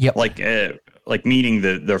 Yep. Like meaning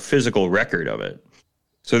the physical record of it.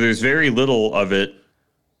 So there's very little of it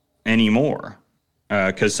anymore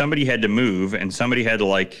because somebody had to move and somebody had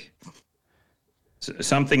to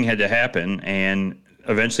something had to happen, and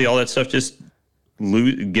eventually all that stuff just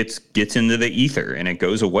gets into the ether and it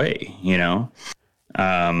goes away, you know?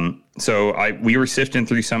 So we were sifting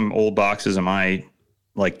through some old boxes of my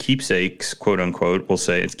keepsakes, quote unquote. We'll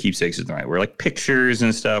say it's keepsakes is the right word, like pictures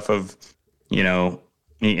and stuff of, you know,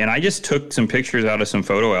 and I just took some pictures out of some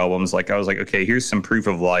photo albums. I was like, okay, here's some proof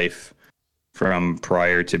of life from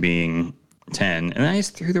prior to being 10. And I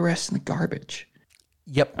just threw the rest in the garbage.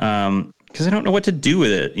 Yep. Because I don't know what to do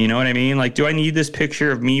with it. You know what I mean? Like, do I need this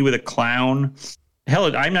picture of me with a clown?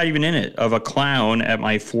 Hell, I'm not even in it, of a clown at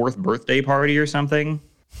my 4th birthday party or something.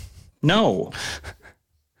 No.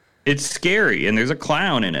 It's scary, and there's a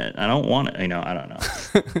clown in it. I don't want it. You know, I don't know.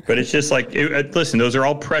 But it's just listen, those are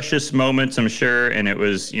all precious moments, I'm sure. And it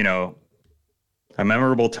was, you know, a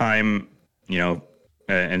memorable time, you know,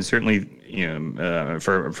 and certainly, you know,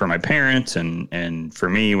 for my parents and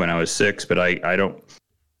for me when I was 6. But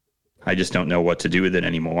I just don't know what to do with it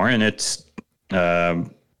anymore. And it's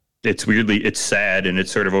sad and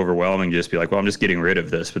it's sort of overwhelming to just be like, well, I'm just getting rid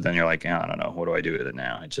of this. But then you're like, I don't know. What do I do with it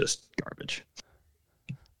now? It's just garbage.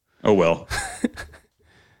 Oh, well.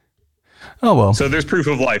 Oh, well. So there's proof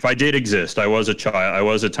of life. I did exist. I was a child. I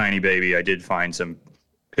was a tiny baby. I did find some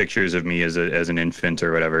pictures of me as an infant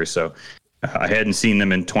or whatever. So I hadn't seen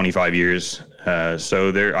them in 25 years.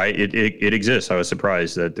 So it exists. I was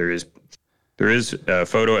surprised that there is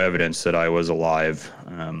photo evidence that I was alive,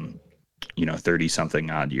 30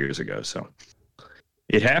 something odd years ago. So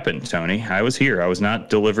it happened, Tony. I was here. I was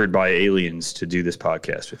not delivered by aliens to do this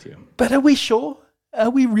podcast with you. But are we sure? Are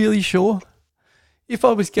we really sure? If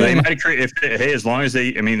I was going, they might create. As long as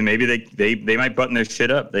maybe they might button their shit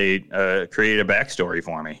up. They created a backstory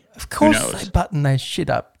for me. Of course, they button their shit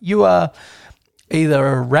up. You are either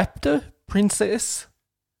a raptor princess,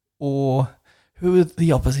 or who is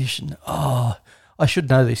the opposition? Oh, I should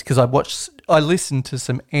know this because I listened to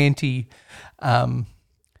some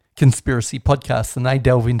conspiracy podcasts, and they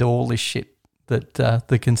delve into all this shit that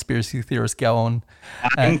the conspiracy theorists go on.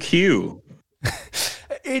 I'm Q.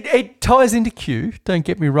 It ties into Q, don't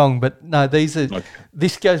get me wrong, but no,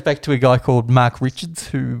 this goes back to a guy called Mark Richards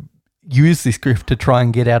who used this grift to try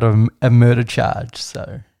and get out of a murder charge.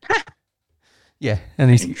 So, yeah.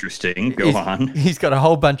 And he's interesting. Go on. He's got a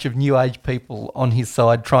whole bunch of new age people on his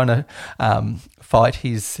side trying to fight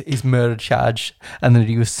his murder charge, and that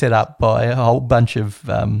he was set up by a whole bunch of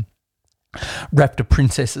raptor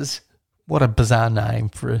princesses. What a bizarre name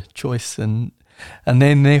for a choice. And and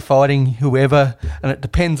then they're fighting whoever, and it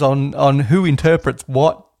depends on who interprets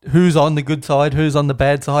what, who's on the good side, who's on the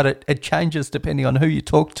bad side. It changes depending on who you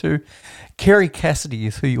talk to. Kerry Cassidy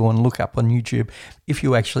is who you want to look up on YouTube if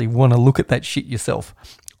you actually want to look at that shit yourself.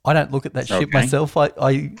 I don't look at that shit myself.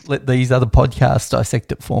 I let these other podcasts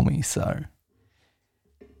dissect it for me. So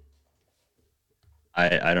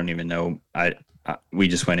I don't even know. We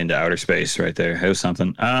just went into outer space right there. It was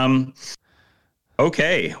something.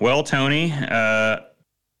 Okay. Well, Tony,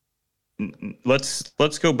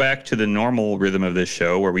 let's go back to the normal rhythm of this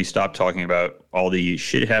show where we stop talking about all the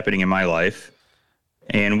shit happening in my life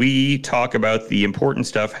and we talk about the important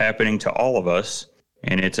stuff happening to all of us.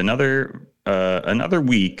 And it's another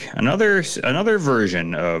week, another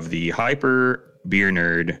version of the hyper beer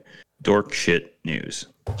nerd dork shit news.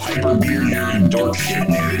 Hyper beer nerd dork shit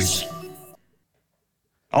news.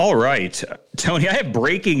 All right, Tony, I have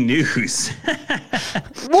breaking news.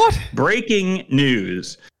 What? Breaking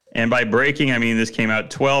news. And by breaking, I mean this came out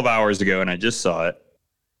 12 hours ago and I just saw it.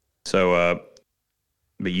 So,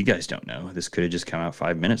 but you guys don't know. This could have just come out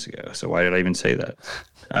 5 minutes ago. So why did I even say that?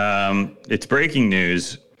 It's breaking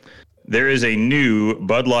news. There is a new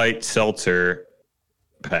Bud Light seltzer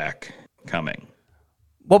pack coming.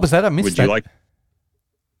 What was that? I missed Would that. you like...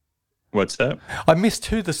 What's that? I missed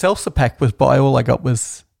who the seltzer pack was by. All I got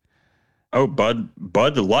was... Oh,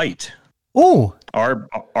 Bud Light. Oh. Our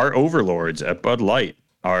overlords at Bud Light.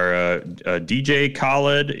 Our DJ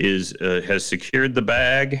Khaled has secured the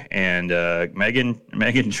bag, and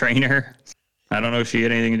Megan Trainor. I don't know if she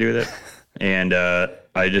had anything to do with it. And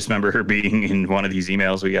I just remember her being in one of these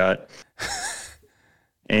emails we got.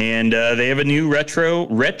 And they have a new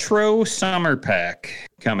retro summer pack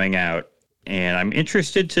coming out. And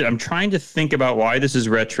I'm trying to think about why this is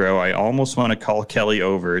retro. I almost want to call Kelly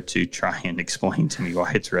over to try and explain to me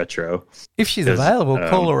why it's retro. If she's available,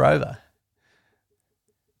 call her over.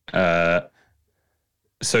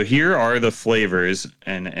 So here are the flavors,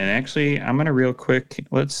 and actually I'm gonna real quick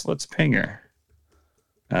let's ping her.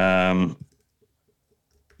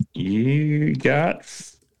 You got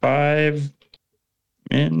 5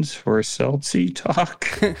 mins for Seltzy talk.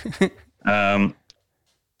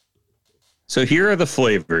 So here are the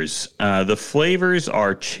flavors. The flavors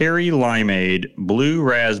are cherry limeade, blue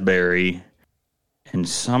raspberry, and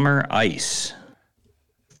summer ice.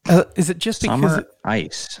 Is it just summer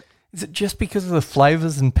ice? Is it just because of the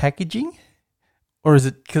flavors and packaging, or is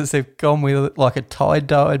it because they've gone with like a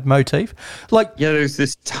tie-dyed motif? Like, yeah, there's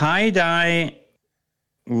this tie-dye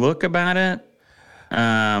look about it.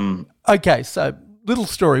 Okay, so little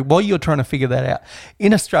story. While you're trying to figure that out,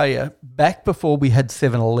 in Australia, back before we had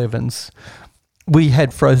 7-Elevens, we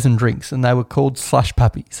had frozen drinks, and they were called slush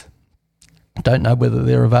puppies. Don't know whether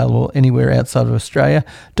they're available anywhere outside of Australia.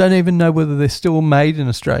 Don't even know whether they're still made in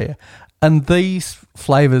Australia. And these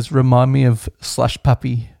flavours remind me of slush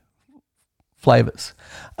puppy flavours.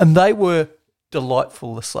 And they were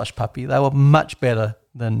delightful, the slush puppy. They were much better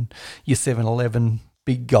than your 7-Eleven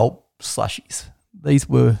big gulp slushies. These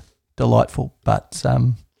were delightful. But,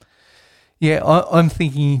 yeah, I'm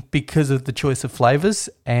thinking because of the choice of flavours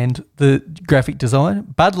and the graphic design,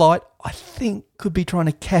 Bud Light, I think, could be trying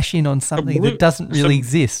to cash in on something that doesn't really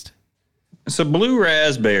exist. So blue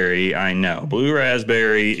raspberry, I know. Blue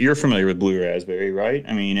raspberry, you're familiar with blue raspberry, right?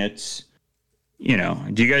 I mean, it's, do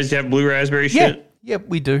you guys have blue raspberry shit? Yeah,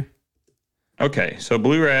 we do. Okay, so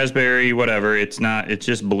blue raspberry, whatever. It's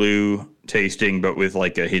just blue tasting, but with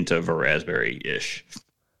like a hint of a raspberry-ish.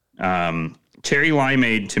 Cherry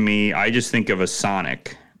limeade, to me, I just think of a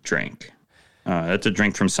Sonic drink. That's a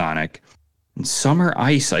drink from Sonic. And summer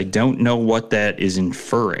ice, I don't know what that is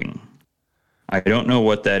inferring. I don't know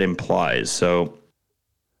what that implies. So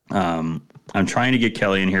I'm trying to get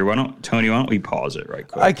Kelly in here. Tony, why don't we pause it right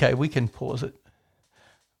quick? Okay, we can pause it.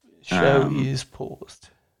 Show is paused.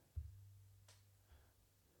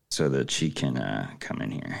 So that she can come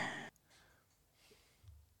in here.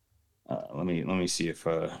 Let me see if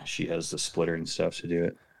she has the splitter and stuff to do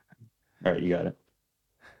it. All right, you got it.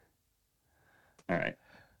 All right.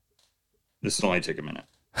 This will only take a minute.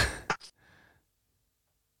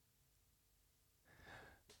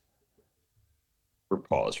 We're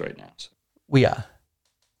paused right now. So. We are.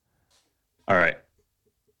 All right.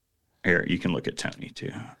 Here, you can look at Tony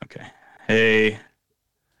too. Okay. Hey.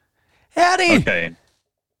 Howdy. Okay.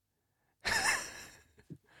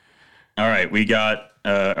 All right, we got.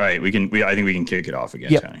 All right, I think we can kick it off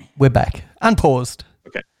again, yep, Tony. We're back. Unpaused.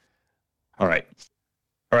 Okay. All right.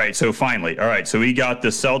 So finally, so we got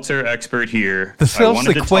the seltzer expert here. The seltzer I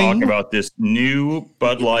wanted to queen. talk about this new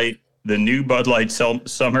Bud Light,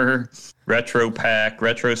 summer retro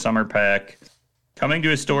summer pack coming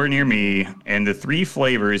to a store near me, and the three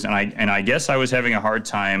flavors, and I guess I was having a hard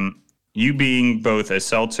time. You being both a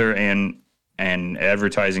seltzer and an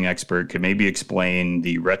advertising expert, could maybe explain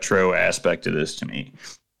the retro aspect of this to me.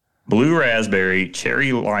 Blue raspberry, cherry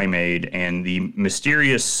limeade, and the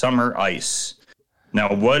mysterious summer ice.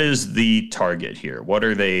 Now, what is the target here? What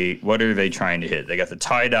are they trying to hit? They got the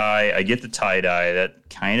tie-dye. I get the tie-dye. That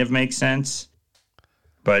kind of makes sense.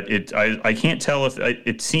 But I can't tell if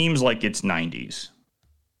it seems like it's 90s.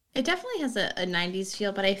 It definitely has a 90s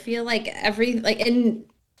feel, but I feel like in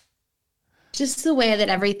just the way that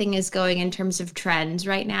everything is going in terms of trends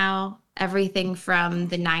right now, everything from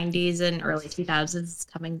the 90s and early 2000s is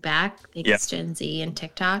coming back. Thanks Gen Z and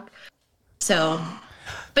TikTok. So,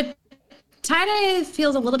 but tie-dye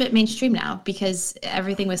feels a little bit mainstream now because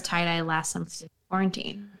everything was tie-dye last summer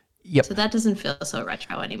quarantine. Yep. So that doesn't feel so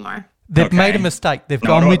retro anymore. They've made a mistake. They've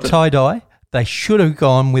gone with tie-dye. They should have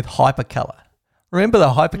gone with hypercolor. Remember the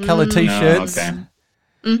hypercolor T-shirts? Okay.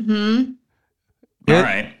 Mm-hmm. Yeah. All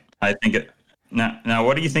right. I think it. Now,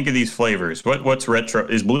 what do you think of these flavors? What's retro?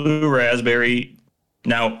 Is blue raspberry?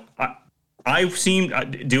 Now, Am I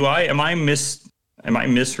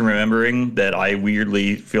misremembering that I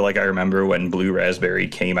weirdly feel like I remember when blue raspberry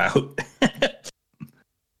came out?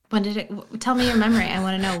 When did it? Tell me your memory. I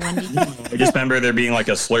want to know when did you? I just remember there being like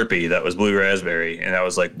a Slurpee that was blue raspberry, and I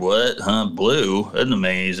was like, "What? Huh? Blue? That doesn't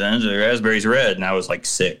make any sense. The raspberry's red." And I was like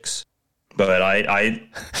 6. But I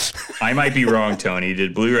might be wrong, Tony.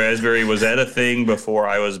 Did blue raspberry, was that a thing before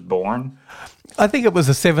I was born? I think it was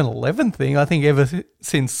a 7-Eleven thing. I think ever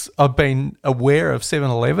since I've been aware of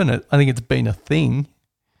 7-Eleven, I think it's been a thing.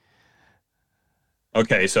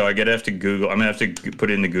 Okay, so I'm gonna have to put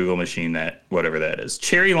in the Google machine that whatever that is.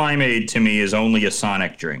 Cherry limeade to me is only a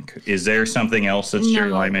Sonic drink. Is there something else that's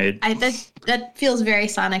cherry limeade? That feels very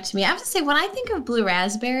Sonic to me. I have to say, when I think of blue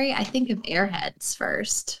raspberry, I think of Airheads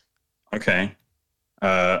first. Okay.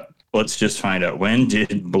 Let's just find out. When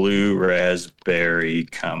did blue raspberry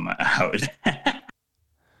come out?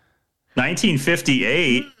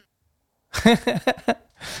 1958.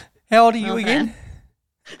 How old are you again?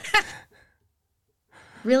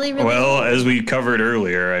 Really? Well, as we covered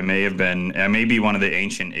earlier, I may be one of the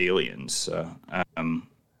ancient aliens.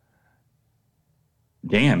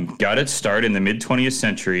 Got its start in the mid-20th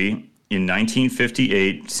century. In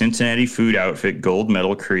 1958, Cincinnati food outfit Gold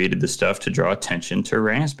Medal created the stuff to draw attention to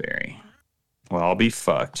raspberry. Well, I'll be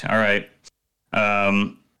fucked. All right.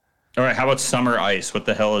 How about summer ice? What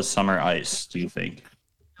the hell is summer ice, do you think?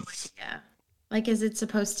 Yeah. Like, is it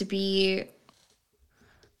supposed to be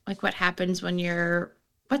like what happens when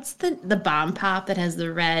what's the bomb pop that has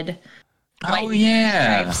the red? Oh,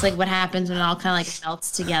 yeah. Stripes? Like, what happens when it all kind of like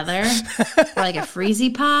melts together? Or like a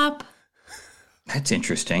freezy pop? That's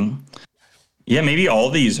interesting. Yeah, maybe all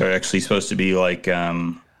these are actually supposed to be like.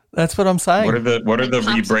 That's what I'm saying. What are the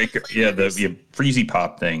rebreaker? Yeah, the freezy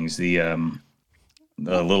pop things. The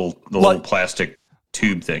little plastic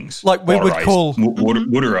tube things. Like we would call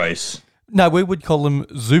water ice. No, we would call them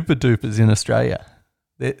Zuper Dupers in Australia.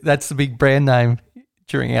 That's the big brand name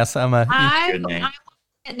during our summer. I want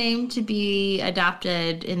that name to be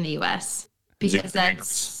adopted in the US because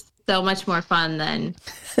that's so much more fun than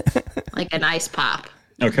like an ice pop.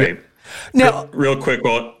 Okay. Now, real quick,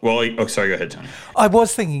 sorry, go ahead, Tony. I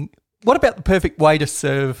was thinking, what about the perfect way to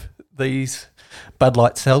serve these Bud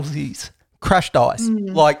Light Seltzys? Crushed ice,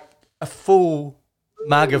 like a full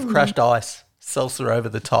mug of crushed ice, seltzer over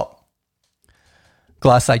the top.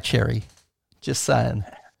 Glacé cherry, just saying.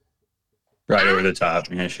 Right over the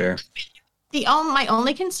top, yeah, sure. My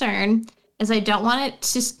only concern is I don't want it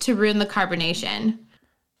to ruin the carbonation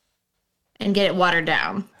and get it watered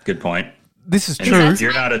down. Good point. This is true.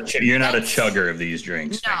 You're not a chugger of these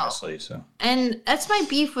drinks, famously. So, and that's my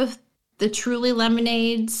beef with the Truly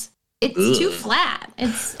lemonades. It's too flat.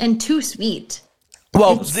 And too sweet.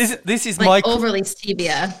 Well, this is like overly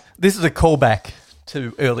stevia. This is a callback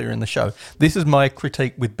to earlier in the show. This is my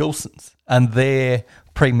critique with Bilson's and their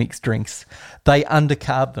pre-mixed drinks. They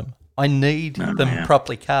undercarb them. I need them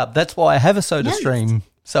properly carved. That's why I have a soda stream,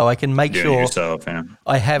 so I can make sure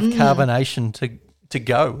I have carbonation to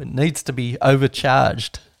go. It needs to be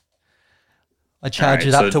overcharged. I charge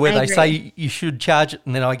it up to where they say you should charge it,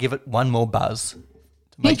 and then I give it one more buzz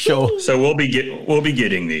to make sure. So we'll be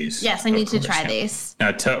getting these. Yes, I need to try these.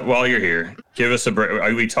 Now, while you're here, give us a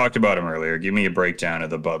break. We talked about them earlier. Give me a breakdown of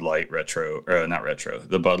the Bud Light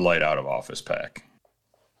the Bud Light Out of Office pack.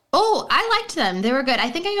 Oh, I liked them. They were good. I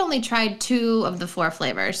think I only tried 2 of the 4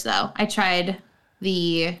 flavors, though. I tried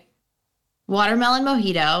the watermelon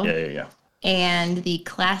mojito. Yeah. And the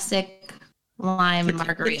classic lime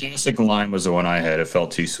margarita. The classic lime was the one I had. It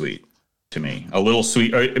felt too sweet. to me. A little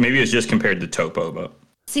sweet. Or maybe it's just compared to Topo, but.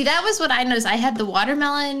 See, that was what I noticed. I had the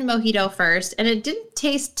watermelon mojito first, and it didn't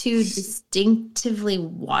taste too distinctively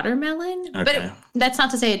watermelon. Okay. But that's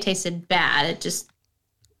not to say it tasted bad. It just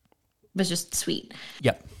was just sweet.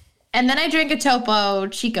 Yep. And then I drank a Topo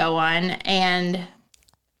Chico one, and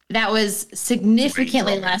that was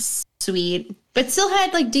significantly less sweet, but still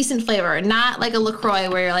had like decent flavor. Not like a LaCroix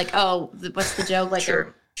where you're like, oh, what's the joke? Like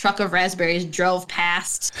a truck of raspberries drove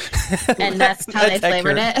past, and that's how they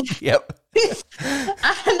flavored it. Yep.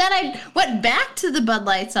 And then I went back to the Bud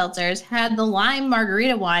Light seltzers, had the lime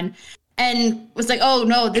margarita one, and was like, "Oh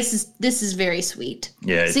no, this is very sweet."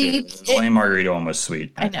 Yeah, the lime margarita one was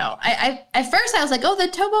sweet. I know. I at first I was like, "Oh, the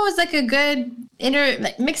Topo is like a good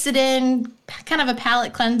mix it in, kind of a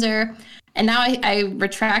palate cleanser." And now I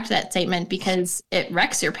retract that statement because it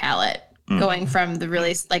wrecks your palate, going from the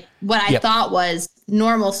really like what I thought was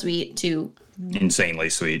normal sweet to insanely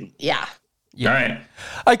sweet. Yeah. All right.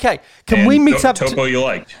 Okay. Can we mix up Topo? You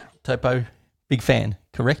liked Topo? Big fan,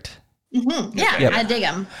 correct? Mm-hmm. Yeah, I dig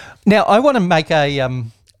them. Now I want to make a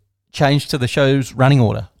change to the show's running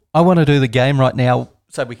order. I want to do the game right now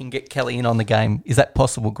so we can get Kelly in on the game. Is that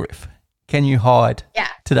possible, Griff? Can you hide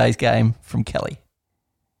today's game from Kelly?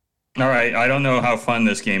 All right. I don't know how fun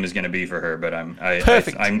this game is going to be for her, but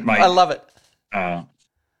perfect. I love it.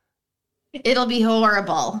 It'll be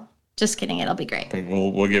horrible. Just kidding. It'll be great.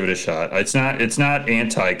 We'll give it a shot. It's not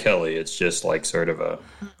anti Kelly. It's just like sort of a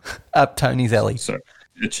up Tony's alley. So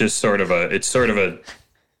it's just sort of a.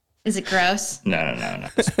 Is it gross? No.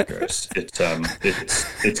 It's not gross.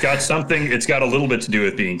 It's got something. It's got a little bit to do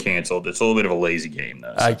with being canceled. It's a little bit of a lazy game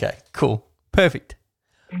though. So. Okay. Cool. Perfect.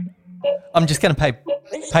 I'm just going to play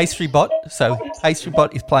Pastry Bot. So Pastry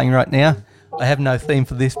Bot is playing right now. I have no theme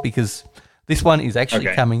for this because this one is actually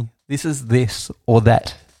coming. This is this or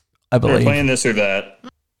that. I believe. We're playing this or that.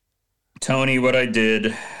 Tony, what I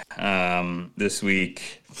did this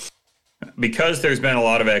week, because there's been a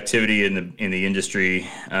lot of activity in the industry,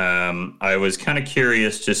 I was kind of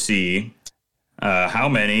curious to see how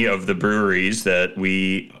many of the breweries that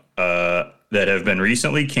that have been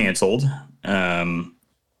recently canceled,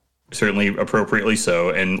 certainly appropriately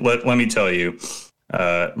so. And let me tell you,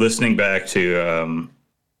 listening back to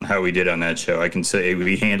how we did on that show, I can say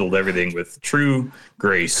we handled everything with true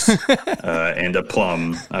grace and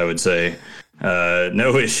aplomb, I would say.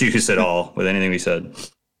 No issues at all with anything we said.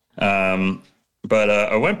 But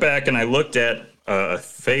I went back and I looked at a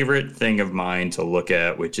favorite thing of mine to look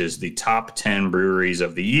at, which is the top 10 breweries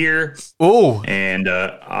of the year. Oh. And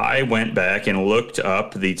I went back and looked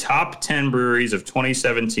up the top 10 breweries of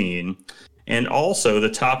 2017 and also the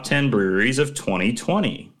top 10 breweries of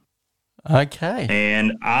 2020. Okay.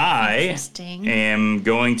 And I am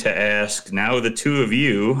going to ask now the two of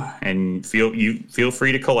you, and feel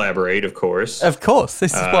free to collaborate, of course. Of course.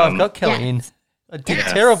 This is why I've got Kelly in. I did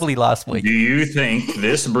terribly last week. Do you think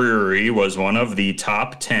this brewery was one of the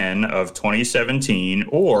top 10 of 2017,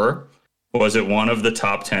 or was it one of the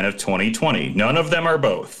top 10 of 2020? None of them are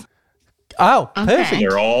both. Oh, perfect.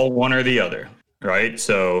 They're all one or the other, right?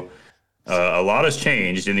 So a lot has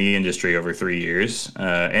changed in the industry over 3 years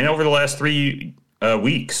and over the last 3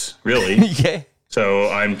 weeks, really. Yeah. So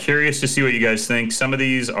I'm curious to see what you guys think. Some of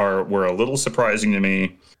these were a little surprising to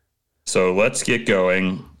me. So let's get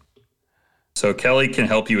going. So Kelly can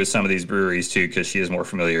help you with some of these breweries too, because she has more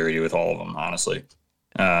familiarity with all of them, honestly.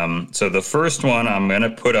 So the first one I'm going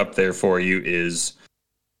to put up there for you is,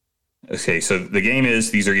 okay, so the game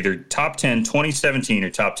is, these are either top 10 2017 or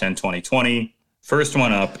top 10 2020. First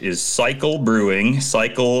one up is Cycle Brewing.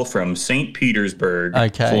 Cycle from St. Petersburg,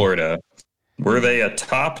 Florida. Were they a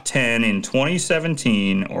top 10 in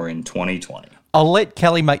 2017 or in 2020? I'll let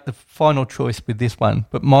Kelly make the final choice with this one,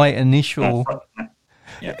 but my initial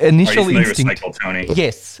instinct. With Cycle, Tony?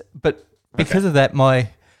 Yes, but because of that, my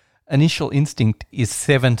initial instinct is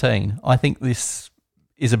 17. I think this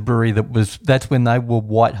is a brewery that's when they were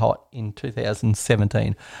white hot in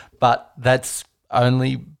 2017, but that's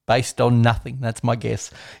only based on nothing. That's my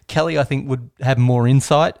guess. Kelly, I think, would have more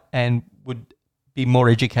insight and would be more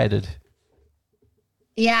educated.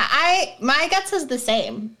 Yeah, my gut says the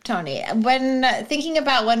same, Tony. When thinking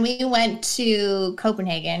about when we went to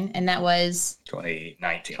Copenhagen, and that was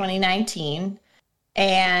 2019.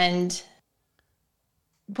 And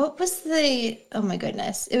what was oh my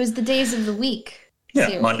goodness, it was the days of the week. Yeah,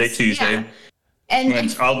 series. Monday, Tuesday. Yeah.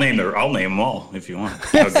 And I'll name them all if you want.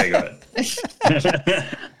 Okay, go ahead.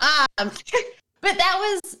 But that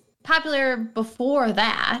was popular before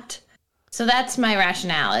that. So that's my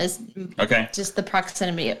rationale, is just the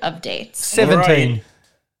proximity of dates. 17.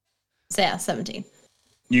 So yeah, 17.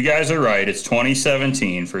 You guys are right. It's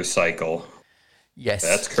 2017 for Cycle. Yes.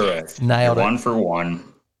 That's correct. Nailed You're it. 1 for 1.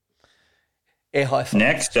 Air high five.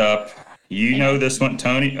 Next up, you know this one,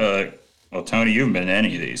 Tony. Well, Tony, you haven't been to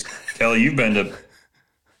any of these. Kelly, you've been to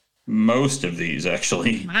most of these,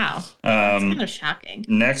 actually. Wow. That's kind of shocking.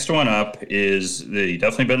 Next one up is, you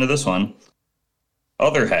definitely been to this one,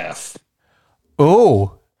 Other Half.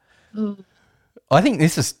 Oh. Ooh. I think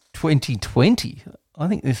this is 2020. I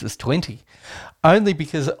think this is 20. Only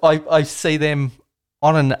because I see them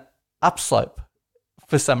on an upslope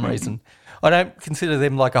for some reason. I don't consider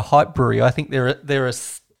them like a hype brewery. I think they're a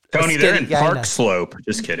Tony, they're in gainer. Park Slope.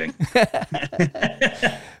 Just kidding.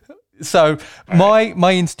 So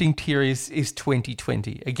my instinct here is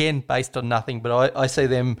 2020. Again, based on nothing, but I see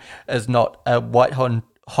them as not a white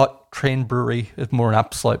hot trend brewery, as more an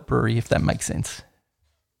upslope brewery, if that makes sense.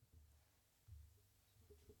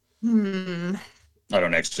 I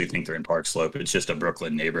don't actually think they're in Park Slope. It's just a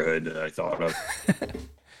Brooklyn neighborhood that I thought of.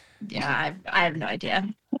 Yeah, I have no idea.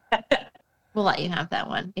 We'll let you have that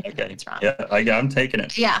one if Okay. it's wrong. Yeah, I'm taking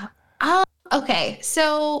it. Yeah. Okay.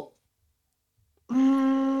 So, do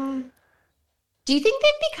you think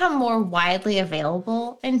they've become more widely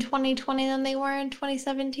available in 2020 than they were in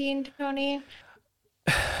 2017, Tony?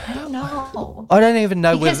 I don't know. I don't even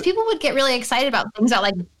know Because people would get really excited about things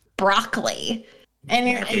like broccoli.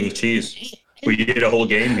 And Jeez. We did a whole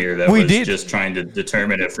game here that was just trying to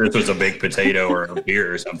determine if this was a baked potato or a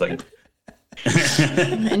beer or something.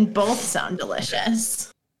 And both sound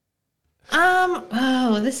delicious.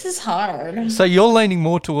 This is hard. So you're leaning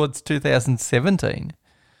more towards 2017.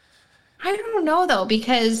 I don't know though,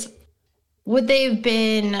 because were they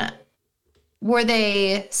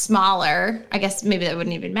smaller? I guess maybe that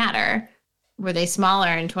wouldn't even matter. Were they smaller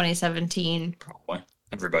in 2017? Probably.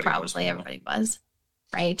 Everybody was.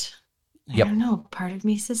 Right? Yep. I don't know. Part of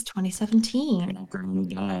me says 2017. I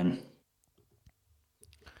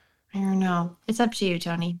don't know. It's up to you,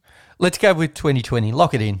 Tony. Let's go with 2020.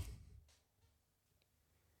 Lock it in.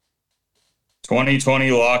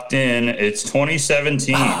 2020 locked in. It's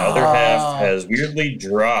 2017. Other Half has weirdly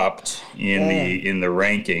dropped in the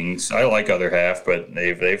rankings. I like Other Half, but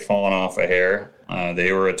they've fallen off a hair.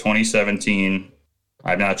 They were a 2017.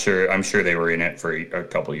 I'm not sure. I'm sure they were in it for a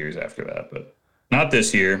couple years after that, but not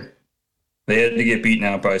this year. They had to get beaten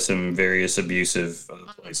out by some various abusive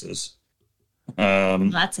places.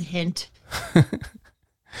 That's a hint.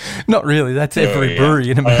 Not really. That's every brewery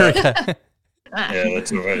in America. Yeah,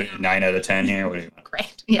 that's 9 out of 10 here. What do you want?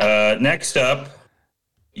 Great. Yeah. Next up,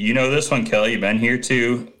 you know this one, Kelly. You've been here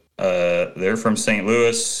too. They're from St.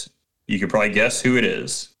 Louis. You could probably guess who it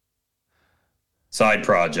is. Side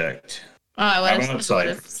Project. Oh, I would have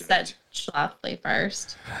said Schlafly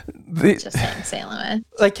first. Just saying St. Louis.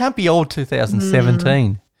 They can't be old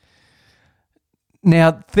 2017.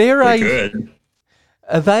 Now, Good.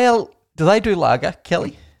 do they do lager,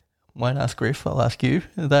 Kelly? Won't ask Griff, I'll ask you.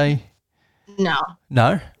 Are they?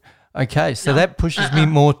 No. Okay, so that pushes me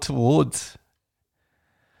more towards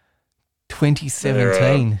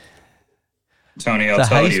 2017. Tony, I'll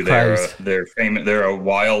tell you, they're famous. They're a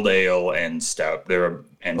wild ale and stout. They're a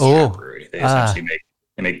stout brewery. They essentially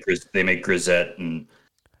make grisette and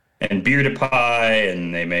beer to pie,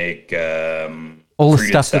 and they make all the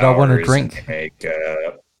stuff that I want to drink.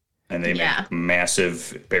 And they make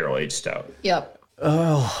massive barrel aged stout. Yep.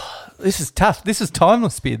 Oh, this is tough. This is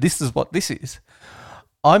timeless beer. This is what this is.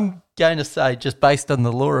 I'm going to say, just based on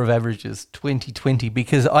the law of averages, 2020,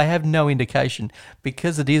 because I have no indication.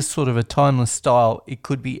 Because it is sort of a timeless style, it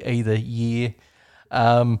could be either year.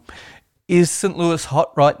 Is St. Louis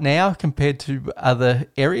hot right now compared to other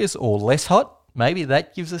areas, or less hot? Maybe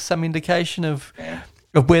that gives us some indication of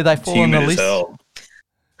where they fall on the list.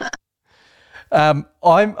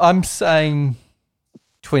 I'm saying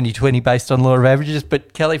 2020 based on law of averages,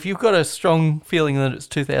 but Kelly, if you've got a strong feeling that it's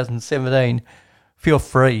 2017, feel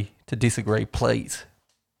free to disagree, please.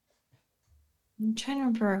 I'm trying to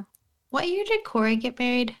remember. What year did Corey get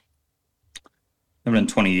married? I'm in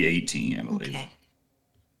 2018, I believe. Okay.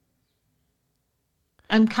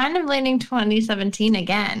 I'm kind of leaning 2017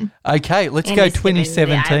 again. Okay, let's go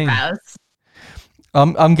 2017.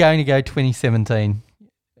 I'm going to go 2017.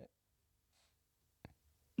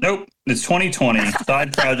 Nope, it's 2020.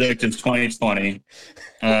 Side Project is 2020.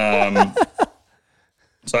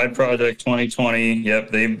 Side Project 2020.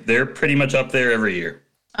 Yep, they're pretty much up there every year.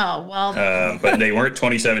 Oh, well. But they weren't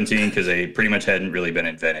 2017 because they pretty much hadn't really been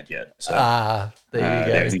invented yet. So,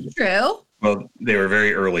 there you go. True. Well, they were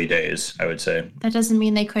very early days, I would say. That doesn't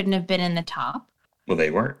mean they couldn't have been in the top. Well, they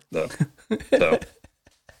weren't, though. So.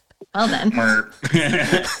 Well, then.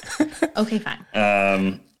 Okay, fine.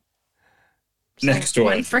 Next one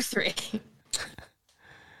one. for 3.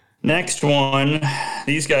 Next one.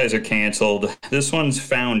 These guys are canceled. This one's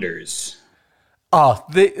Founders. Oh,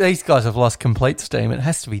 these guys have lost complete steam. It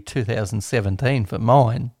has to be 2017 for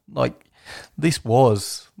mine. Like, this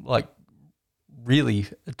was, like, really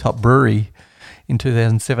a top brewery in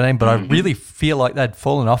 2017, but I really feel like they'd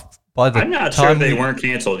fallen off by the time. I'm not sure they weren't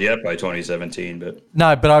canceled yet by 2017, but...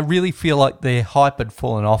 No, but I really feel like their hype had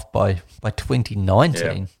fallen off by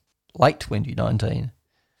 2019, late 2019.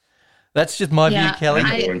 That's just my view, Kelly.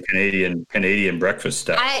 When Canadian breakfast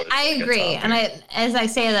stuff. I agree, and as I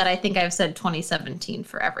say that, I think I've said 2017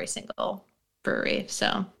 for every single brewery.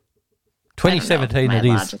 So 2017 it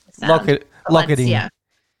is. Lock it in. Yeah.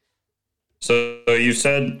 So you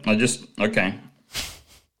said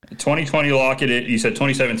 2020 lock it in. You said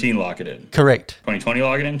 2017 lock it in. Correct. 2020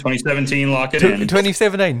 lock it in. 2017 lock it in.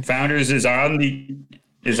 2017. Founders is on the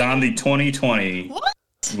 2020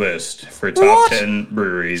 list for top 10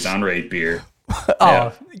 breweries on Rate Beer.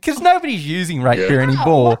 Oh, because nobody's using Rate Beer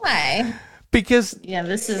anymore. Why? Because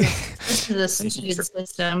this is a skewed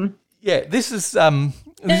system. Yeah, this is some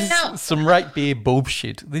Rate Beer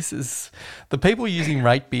bullshit. This is the people using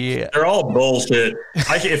Rate Beer. They're all bullshit.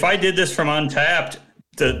 If I did this from Untapped,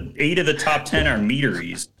 the 8 of the top 10 are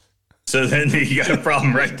meaderies. So then you got a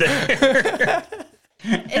problem right there.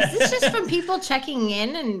 Is this just from people checking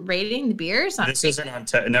in and rating the beers? This isn't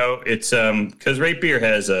Untapped. No, it's because Rate Beer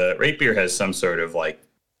has some sort of like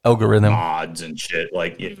algorithm mods and shit.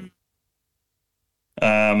 Like, these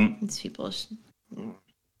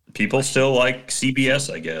people still like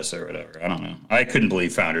CBS, I guess, or whatever. I don't know. I couldn't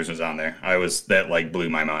believe Founders was on there. That like blew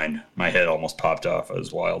my mind. My head almost popped off. It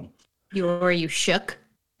was wild. Were you shook?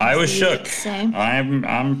 I was shook.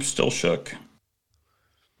 I'm still shook.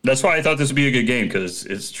 That's why I thought this would be a good game, because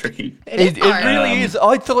it's tricky. It really is.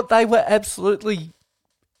 I thought they were absolutely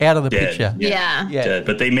out of the picture. Yeah. Dead.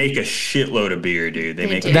 But they make a shitload of beer, dude. They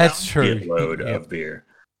make That's true. Shitload of beer.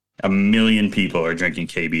 1 million people are drinking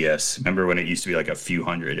KBS. Remember when it used to be like a few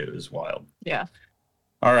hundred? It was wild. Yeah.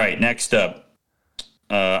 All right, next up,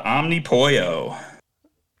 Omni Pollo.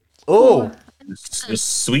 Oh, the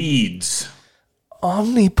Swedes.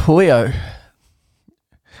 Omni Pollo.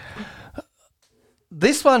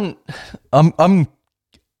 This one,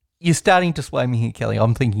 you're starting to sway me here, Kelly.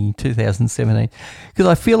 I'm thinking 2017 because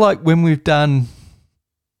I feel like when we've done.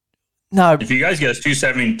 No. If you guys get us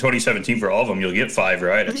 2017 for all of them, you'll get 5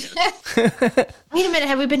 right. Wait a minute.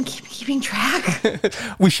 Have we been keeping track?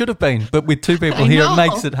 We should have been, but with 2 people here, it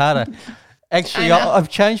makes it harder. Actually, I've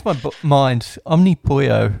changed my mind. Omni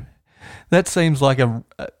Pollo. That seems like a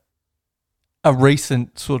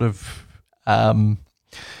recent sort of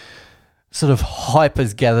hype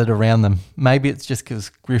has gathered around them. Maybe it's just because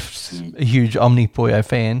Griff's a huge Omni Pollo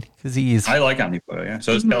fan, because he is. I like Omni Pollo, yeah.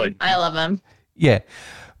 So is Kelly. I love him. Yeah.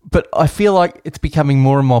 But I feel like it's becoming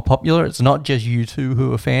more and more popular. It's not just you two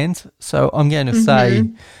who are fans. So I'm going to say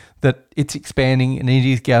that it's expanding and it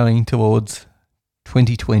is going towards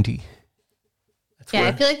 2020. I feel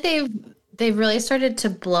like they've really started to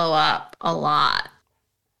blow up a lot.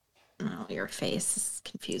 Oh, your face is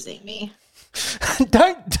confusing me.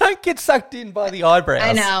 Don't get sucked in by the eyebrows.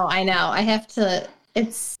 I know. I have to.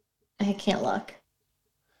 I can't look.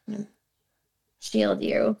 Shield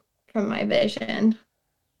you from my vision.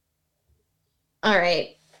 All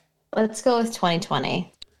right, let's go with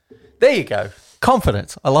 2020. There you go.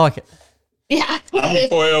 Confidence. I like it. Yeah. Omni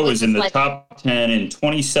Pollo was in the top 10 in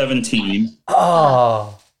 2017.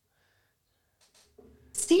 Oh.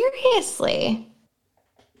 Seriously?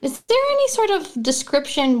 Is there any sort of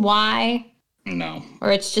description why? No.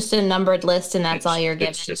 Or it's just a numbered list and that's all you're given?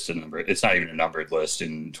 It's just a number. It's not even a numbered list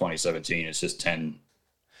in 2017. It's just 10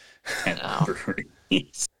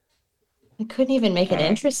 breweries. I couldn't even make it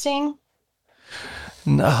interesting.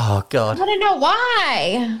 Oh, God. I want to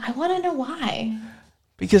know why.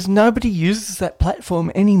 Because nobody uses that platform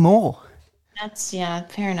anymore. That's,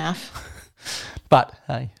 fair enough. But,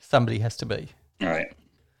 hey, somebody has to be. All right.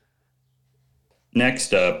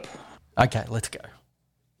 Next up. Okay, let's go.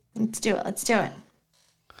 Let's do it.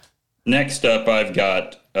 Next up, I've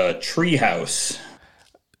got Treehouse.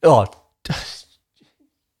 Oh,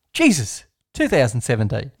 Jesus.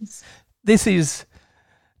 2017. This is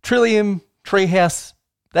Trillium Treehouse.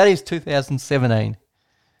 That is 2017.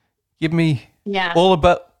 Give me all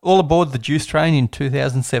aboard the juice train in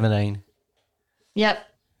 2017. Yep.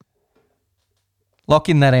 Lock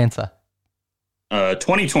in that answer.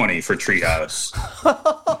 2020 for Treehouse.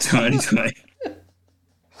 2020.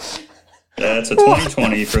 That's a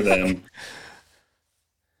 2020 for them.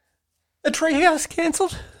 A Treehouse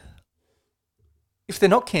cancelled? if they're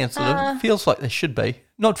not cancelled, it feels like they should be.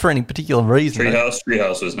 Not for any particular reason.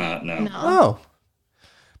 Treehouse was not, no. Oh.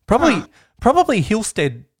 Probably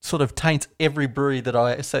Hillstead sort of taints every brewery that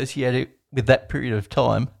I associate it with that period of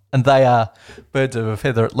time. And they are birds of a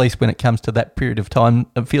feather, at least when it comes to that period of time.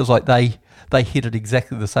 It feels like they hit at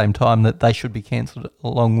exactly the same time that they should be cancelled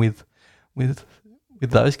along with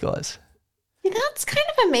those guys. That's kind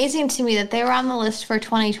of amazing to me that they were on the list for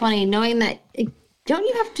 2020, knowing that don't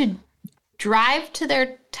you have to drive to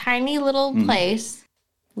their tiny little place,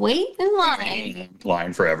 wait in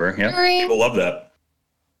line forever? Yeah, people love that.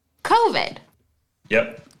 COVID.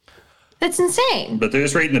 Yep. That's insane. But they're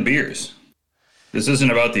just rating the beers. This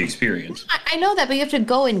isn't about the experience. I know that, but you have to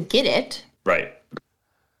go and get it. Right.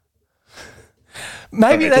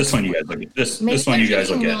 Maybe that's this one you guys look at. This one you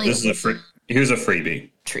guys look at. This is a free. Here's a freebie.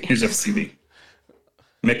 Here's a freebie.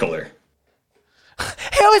 Mikkeller.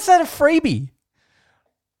 How is that a freebie?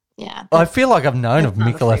 Yeah. I feel like I've known of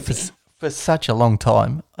Mikkeller for such a long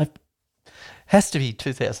time. Has to be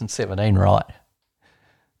 2017, right?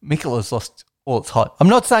 Mikkeller's lost all its hype. I'm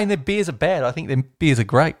not saying their beers are bad. I think their beers are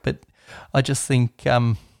great, but I just think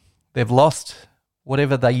they've lost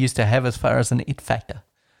whatever they used to have as far as an it factor.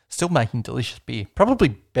 Still making delicious beer. Probably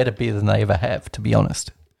better beer than they ever have, to be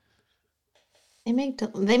honest.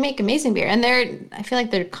 They make amazing beer, and I feel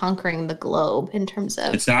like they're conquering the globe in terms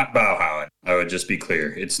of. It's not Bauhauen. I would just be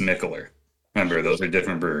clear. It's Mikkeller. Remember, those are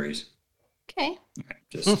different breweries. Okay.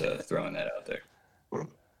 Just throwing that out there.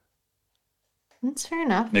 That's fair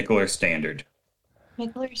enough. Mikkeller Standard.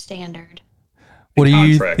 Mikkeller Standard. What are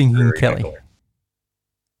you thinking, Kelly? Mikkeller.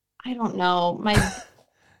 I don't know. My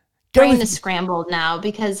brain is scrambled now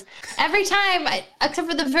because every time, except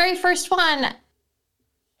for the very first one,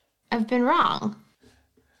 I've been wrong.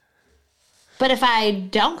 But if I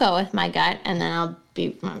don't go with my gut, and then I don't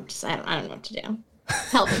know what to do.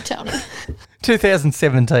 Help me, Tony.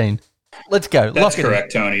 2017. Let's go. That's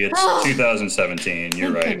correct, Tony. It's 2017.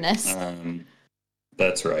 You're right. Goodness.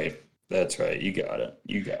 That's right. That's right. You got it.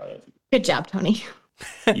 Good job, Tony.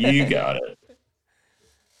 You got it.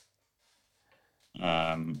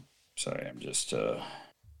 Sorry, I'm just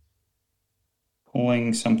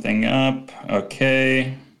pulling something up.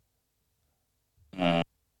 Okay.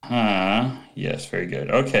 Yes, very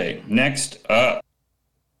good. Okay, next up.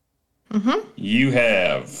 You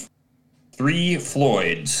have 3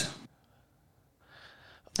 Floyds.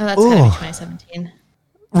 Oh, that's gotta be 2017.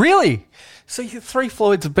 Really? So 3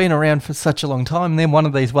 Floyds have been around for such a long time. And then one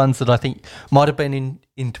of these ones that I think might have been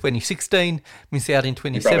in 2016, miss out in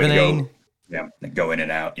 2017. Go in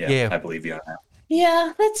and out. Yeah, I believe you on that.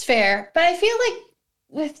 Yeah, that's fair. But I feel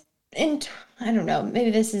like I don't know,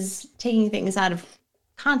 maybe this is taking things out of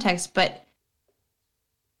context, but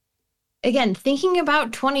again, thinking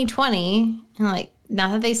about 2020, and like,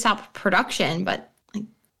 not that they stopped production, but like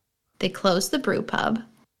they closed the brew pub.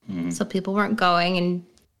 So people weren't going and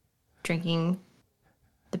drinking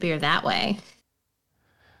the beer that way.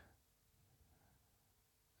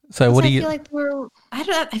 So what do you? I feel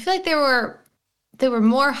like they were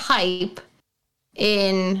more hype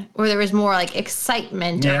or there was more like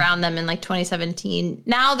excitement around them in like 2017.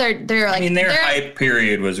 Now they're like. I mean, their hype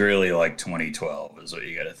period was really like 2012, is what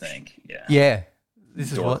you got to think. Yeah. Yeah.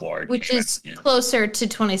 This is which is closer to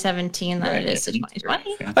 2017 than it is to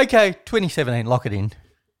 2020. Okay, 2017. Lock it in.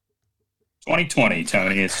 2020,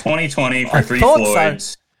 Tony. It's 2020 for 3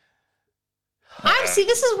 Floyds. See,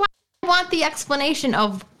 this is why I want the explanation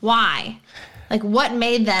of why. Like, what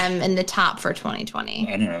made them in the top for 2020?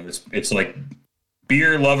 I don't know. It's like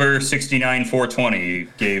Beer Lover 69420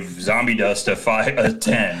 gave Zombie Dust a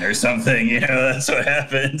 10 or something. You know, that's what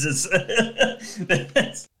happens.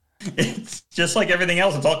 It's just like everything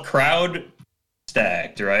else. It's all crowd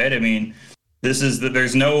stacked, right? I mean,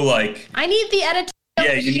 there's no like. I need the editorial.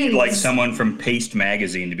 Yeah, you need like someone from Paste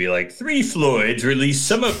Magazine to be like, 3 Floyds released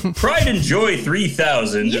some of Pride and Joy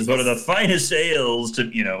 3000 is one of the finest ales to,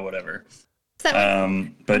 whatever.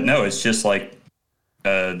 But no, it's just like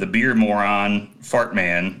the beer moron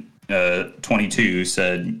Fartman 22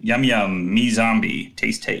 said, yum yum, me zombie,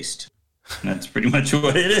 taste. And that's pretty much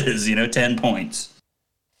what it is, 10 points.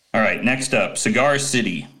 All right, next up, Cigar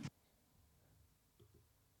City.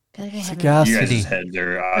 Cigar you City. guys' heads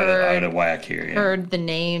are out of whack here. Yeah. Heard the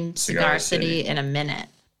name Cigar City in a minute.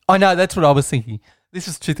 I know, that's what I was thinking. This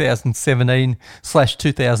is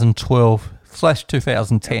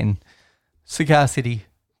 2017/2012/2010. Cigar City,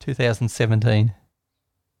 2017.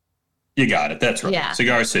 You got it. That's right. Yeah.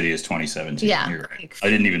 Cigar City is 2017. Yeah. You're right. I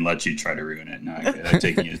didn't even let you try to ruin it. No, I'm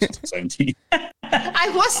taking you to 2017.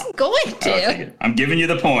 I wasn't going to. I'm giving you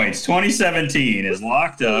the points. 2017 is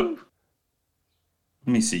locked up.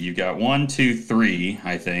 Let me see. You got 1, 2, 3,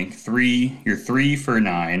 I think. 3. You're 3 for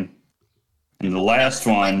 9. And the last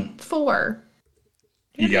one. Like 4.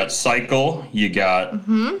 You got Cycle. You got.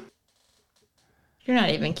 Mm-hmm. You're not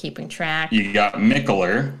even keeping track. You got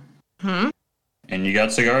Mickler. Hmm. And you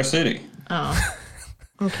got Cigar City. Oh.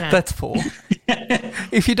 Okay. That's 4.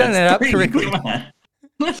 If you don't add up 3. correctly. Come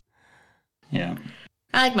on. Yeah.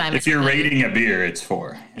 I like mine. If you're rating a beer, it's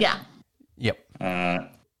 4. Yeah. Yep.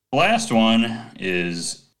 Last one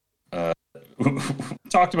is.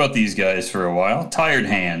 Talked about these guys for a while. Tired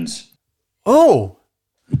Hands. Oh.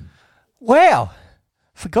 Wow.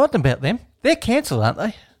 Forgotten about them. They're cancelled, aren't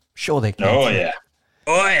they? Sure they're cancelled. Oh, yeah.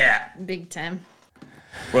 Oh, yeah. Big time.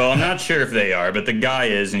 Well, I'm not sure if they are, but the guy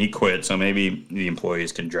is, and he quit, so maybe the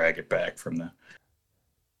employees can drag it back from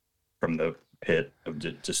the pit of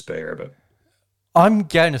despair. But I'm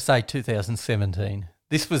going to say 2017.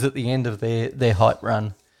 This was at the end of their hype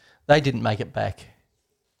run. They didn't make it back.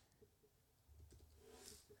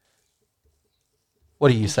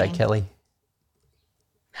 What do you say, Kelly?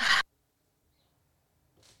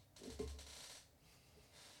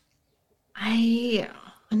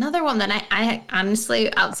 Another one that I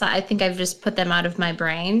honestly outside, I think I've just put them out of my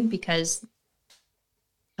brain because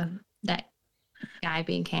of that guy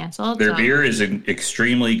being canceled. their beer is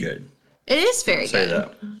extremely good. It is very Say good.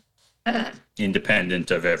 that. Independent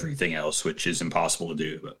of everything else, which is impossible to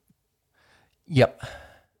do. But Yep.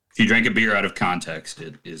 if you drink a beer out of context,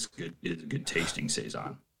 it is good. It's a good tasting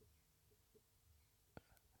saison.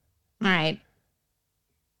 All right.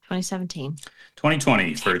 2017.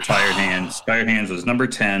 2020 for Tired Hands. Tired Hands was number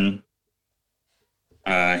 10.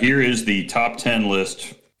 Here is the top 10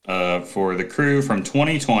 list for the crew from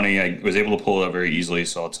 2020. I was able to pull it up very easily,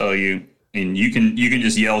 so I'll tell you. And you can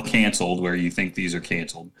just yell canceled where you think these are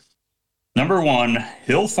canceled. Number 1,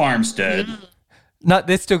 Hill Farmstead. No,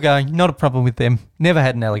 they're still going. Not a problem with them. Never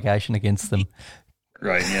had an allegation against them.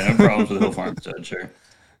 Right, yeah, no problems with Hill Farmstead, sure.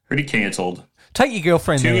 Pretty canceled. Take your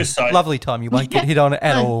girlfriend there. Lovely time. You won't get hit on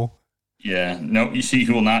at all. Yeah, no, you see,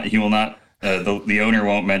 he will not, the owner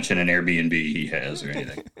won't mention an Airbnb he has or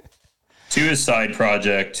anything. 2 is Side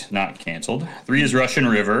Project, not canceled. 3 is Russian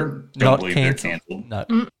River, don't believe they're canceled.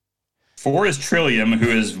 No. 4 is Trillium, who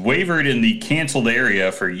has wavered in the canceled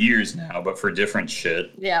area for years now, but for different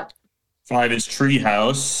shit. Yeah. 5 is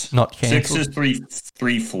Treehouse. Not canceled. 6 is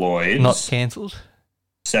Three Floyds. Not cancelled.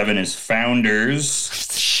 7 is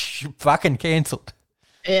Founders. Fucking cancelled.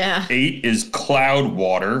 Yeah. 8 is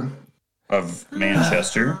Cloudwater of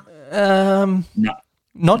Manchester.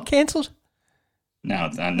 Not cancelled? No,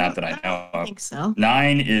 not that I know I of. think so.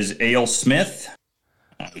 9 is Ale Smith.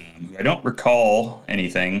 I don't recall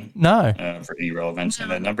anything No. for any relevance.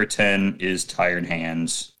 And then number 10 is Tired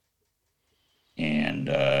Hands. And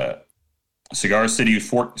Cigar City,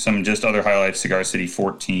 some just other highlights. Cigar City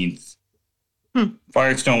 14th.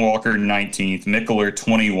 Firestone Walker 19th. Mickler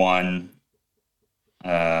 21.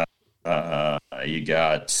 You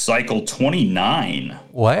got Cycle 29.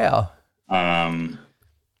 Wow. And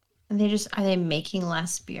are they making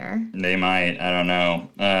less beer? They might. I don't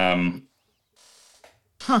know.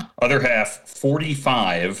 Other half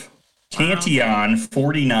 45. Cantillon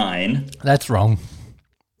 49. That's wrong.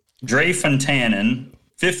 Dre Fontanen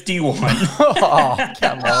 51. Oh,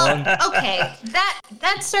 come on. Okay,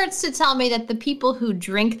 that starts to tell me that the people who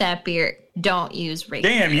drink that beer don't use rate.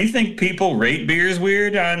 Damn, you think people rate beers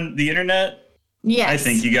weird on the internet? Yes. I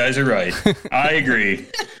think you guys are right. I agree.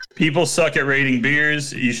 People suck at rating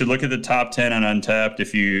beers. You should look at the top 10 on Untappd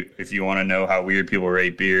if you want to know how weird people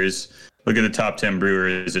rate beers. Look at the top 10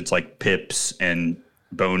 brewers. It's like Pips and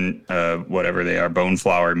Bone, whatever they are, Bone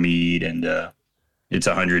Flower Mead, and it's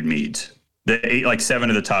 100 meads. Like 7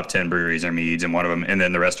 of the top 10 breweries are meads, and one of them, and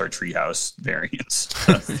then the rest are Treehouse variants.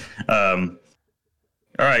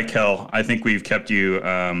 All right, Kel, I think we've kept you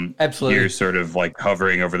Absolutely here sort of like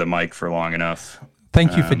hovering over the mic for long enough.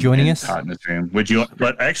 Thank you for joining us. Hot in this room. Would you?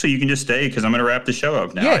 But actually, you can just stay because I'm going to wrap the show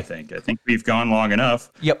up now. Yeah. I think we've gone long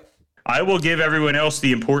enough. Yep. I will give everyone else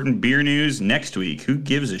the important beer news next week. Who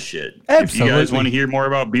gives a shit? Absolutely. If you guys want to hear more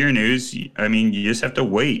about beer news, I mean, you just have to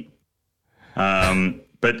wait.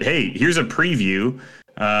 But hey, here's a preview.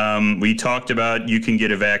 We talked about you can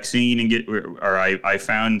get a vaccine and I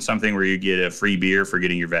found something where you get a free beer for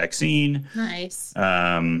getting your vaccine. Nice.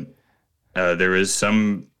 There is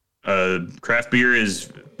some craft beer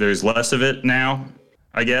there's less of it now,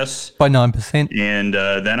 I guess. By 9%. And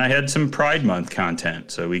then I had some Pride Month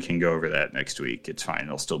content, so we can go over that next week. It's fine.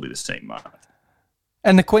 It'll still be the same month.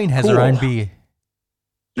 And the Queen has her Cool. own beer.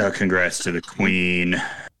 Congrats to the Queen.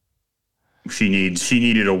 she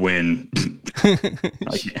needed a win.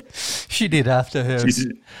 She did after her She's-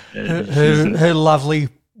 her lovely,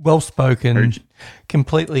 well-spoken,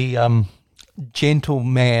 completely gentle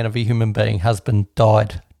man of a human being husband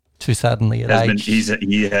died too suddenly at age.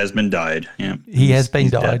 He has been died. Yeah, He has been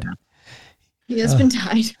he's dead died. now. He has been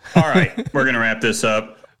died. All right, we're gonna wrap this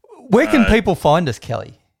up. Where can people find us,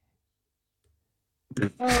 Kelly?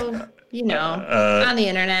 Oh, on the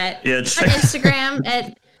internet. Yeah, On Instagram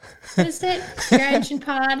at, what is it? Beer Engine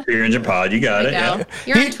Pod. Beer Engine Pod, you got it. There you Yeah. go.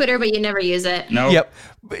 You're on Twitter, but you never use it. No. Yep.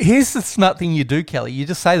 Here's the smart thing you do, Kelly. You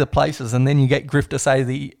just say the places and then you get Griff to say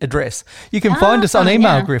the address. You can find us on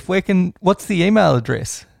email, yeah. Griff. What's the email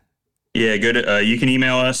address? Yeah, good. You can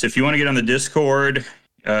email us if you want to get on the Discord.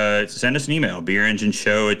 Send us an email,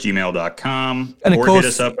 beerengineshow@gmail.com, And of or course- hit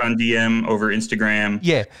us up on DM over Instagram.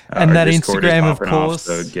 Yeah. And Our that Discord is Instagram, of popping off, course.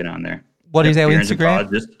 so get on there. What is our Beer Engine Instagram?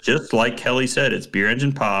 Pod, just like Kelly said, it's Beer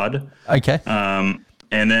Engine Pod. Okay.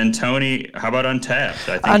 And then Tony, how about Untapped?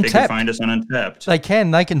 I think they Untapped. can find us on Untapped. They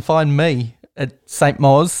can find me at St.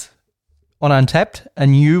 Moz on Untapped,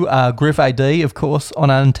 and you are Griff AD, of course, on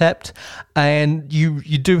Untapped. And you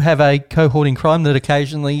do have a cohort in crime that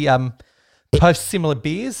occasionally posts similar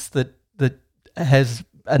beers that has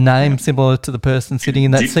a name similar to the person sitting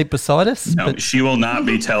in that seat beside us. No, she will not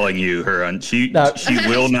be telling you she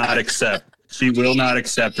will not accept. She will not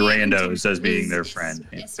accept randos as being their friend.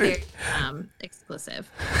 It's very exclusive.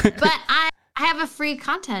 But I have a free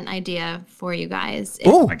content idea for you guys.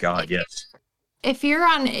 Oh my God, yes. If you're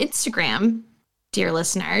on Instagram, dear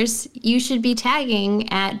listeners, you should be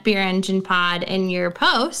tagging at Beer Engine Pod in your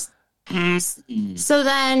post, so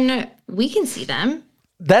then we can see them.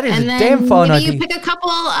 That is And a then damn fine maybe idea. you pick a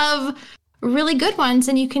couple of really good ones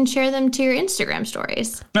and you can share them to your Instagram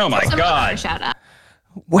stories. Oh my God. Shout out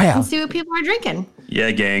Wow. and see what people are drinking.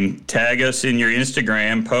 Yeah, gang. Tag us in your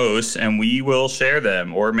Instagram posts and we will share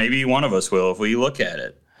them. Or maybe one of us will if we look at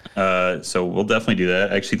it. So we'll definitely do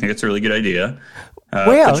that. I actually think it's a really good idea.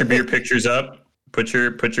 Wow. Put your beer pictures up. Put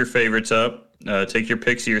your favorites up. Take your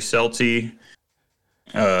pics of your Seltzy.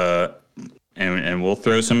 And we'll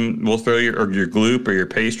throw your gloop or your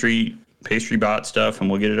pastry bot stuff and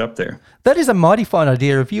we'll get it up there. That is a mighty fine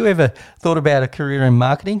idea. Have you ever thought about a career in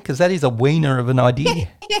marketing? Because that is a wiener of an idea.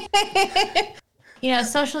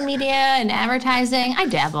 Social media and advertising, I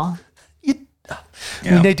dabble.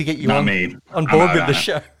 We need to get you not on me. board I'm with out the on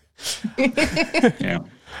show. Yeah.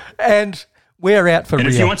 And we're out for And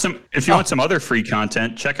real, if you want some other free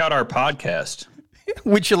content, check out our podcast.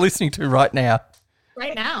 which you're listening to right now.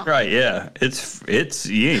 Right now. Right, yeah. It's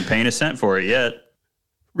you ain't paying a cent for it yet.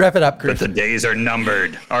 Wrap it up, But Griff. the days are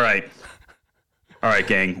numbered. All right,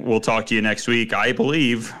 gang. We'll talk to you next week, I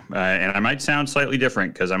believe. And I might sound slightly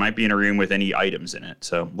different because I might be in a room with any items in it.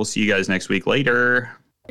 So we'll see you guys next week. Later.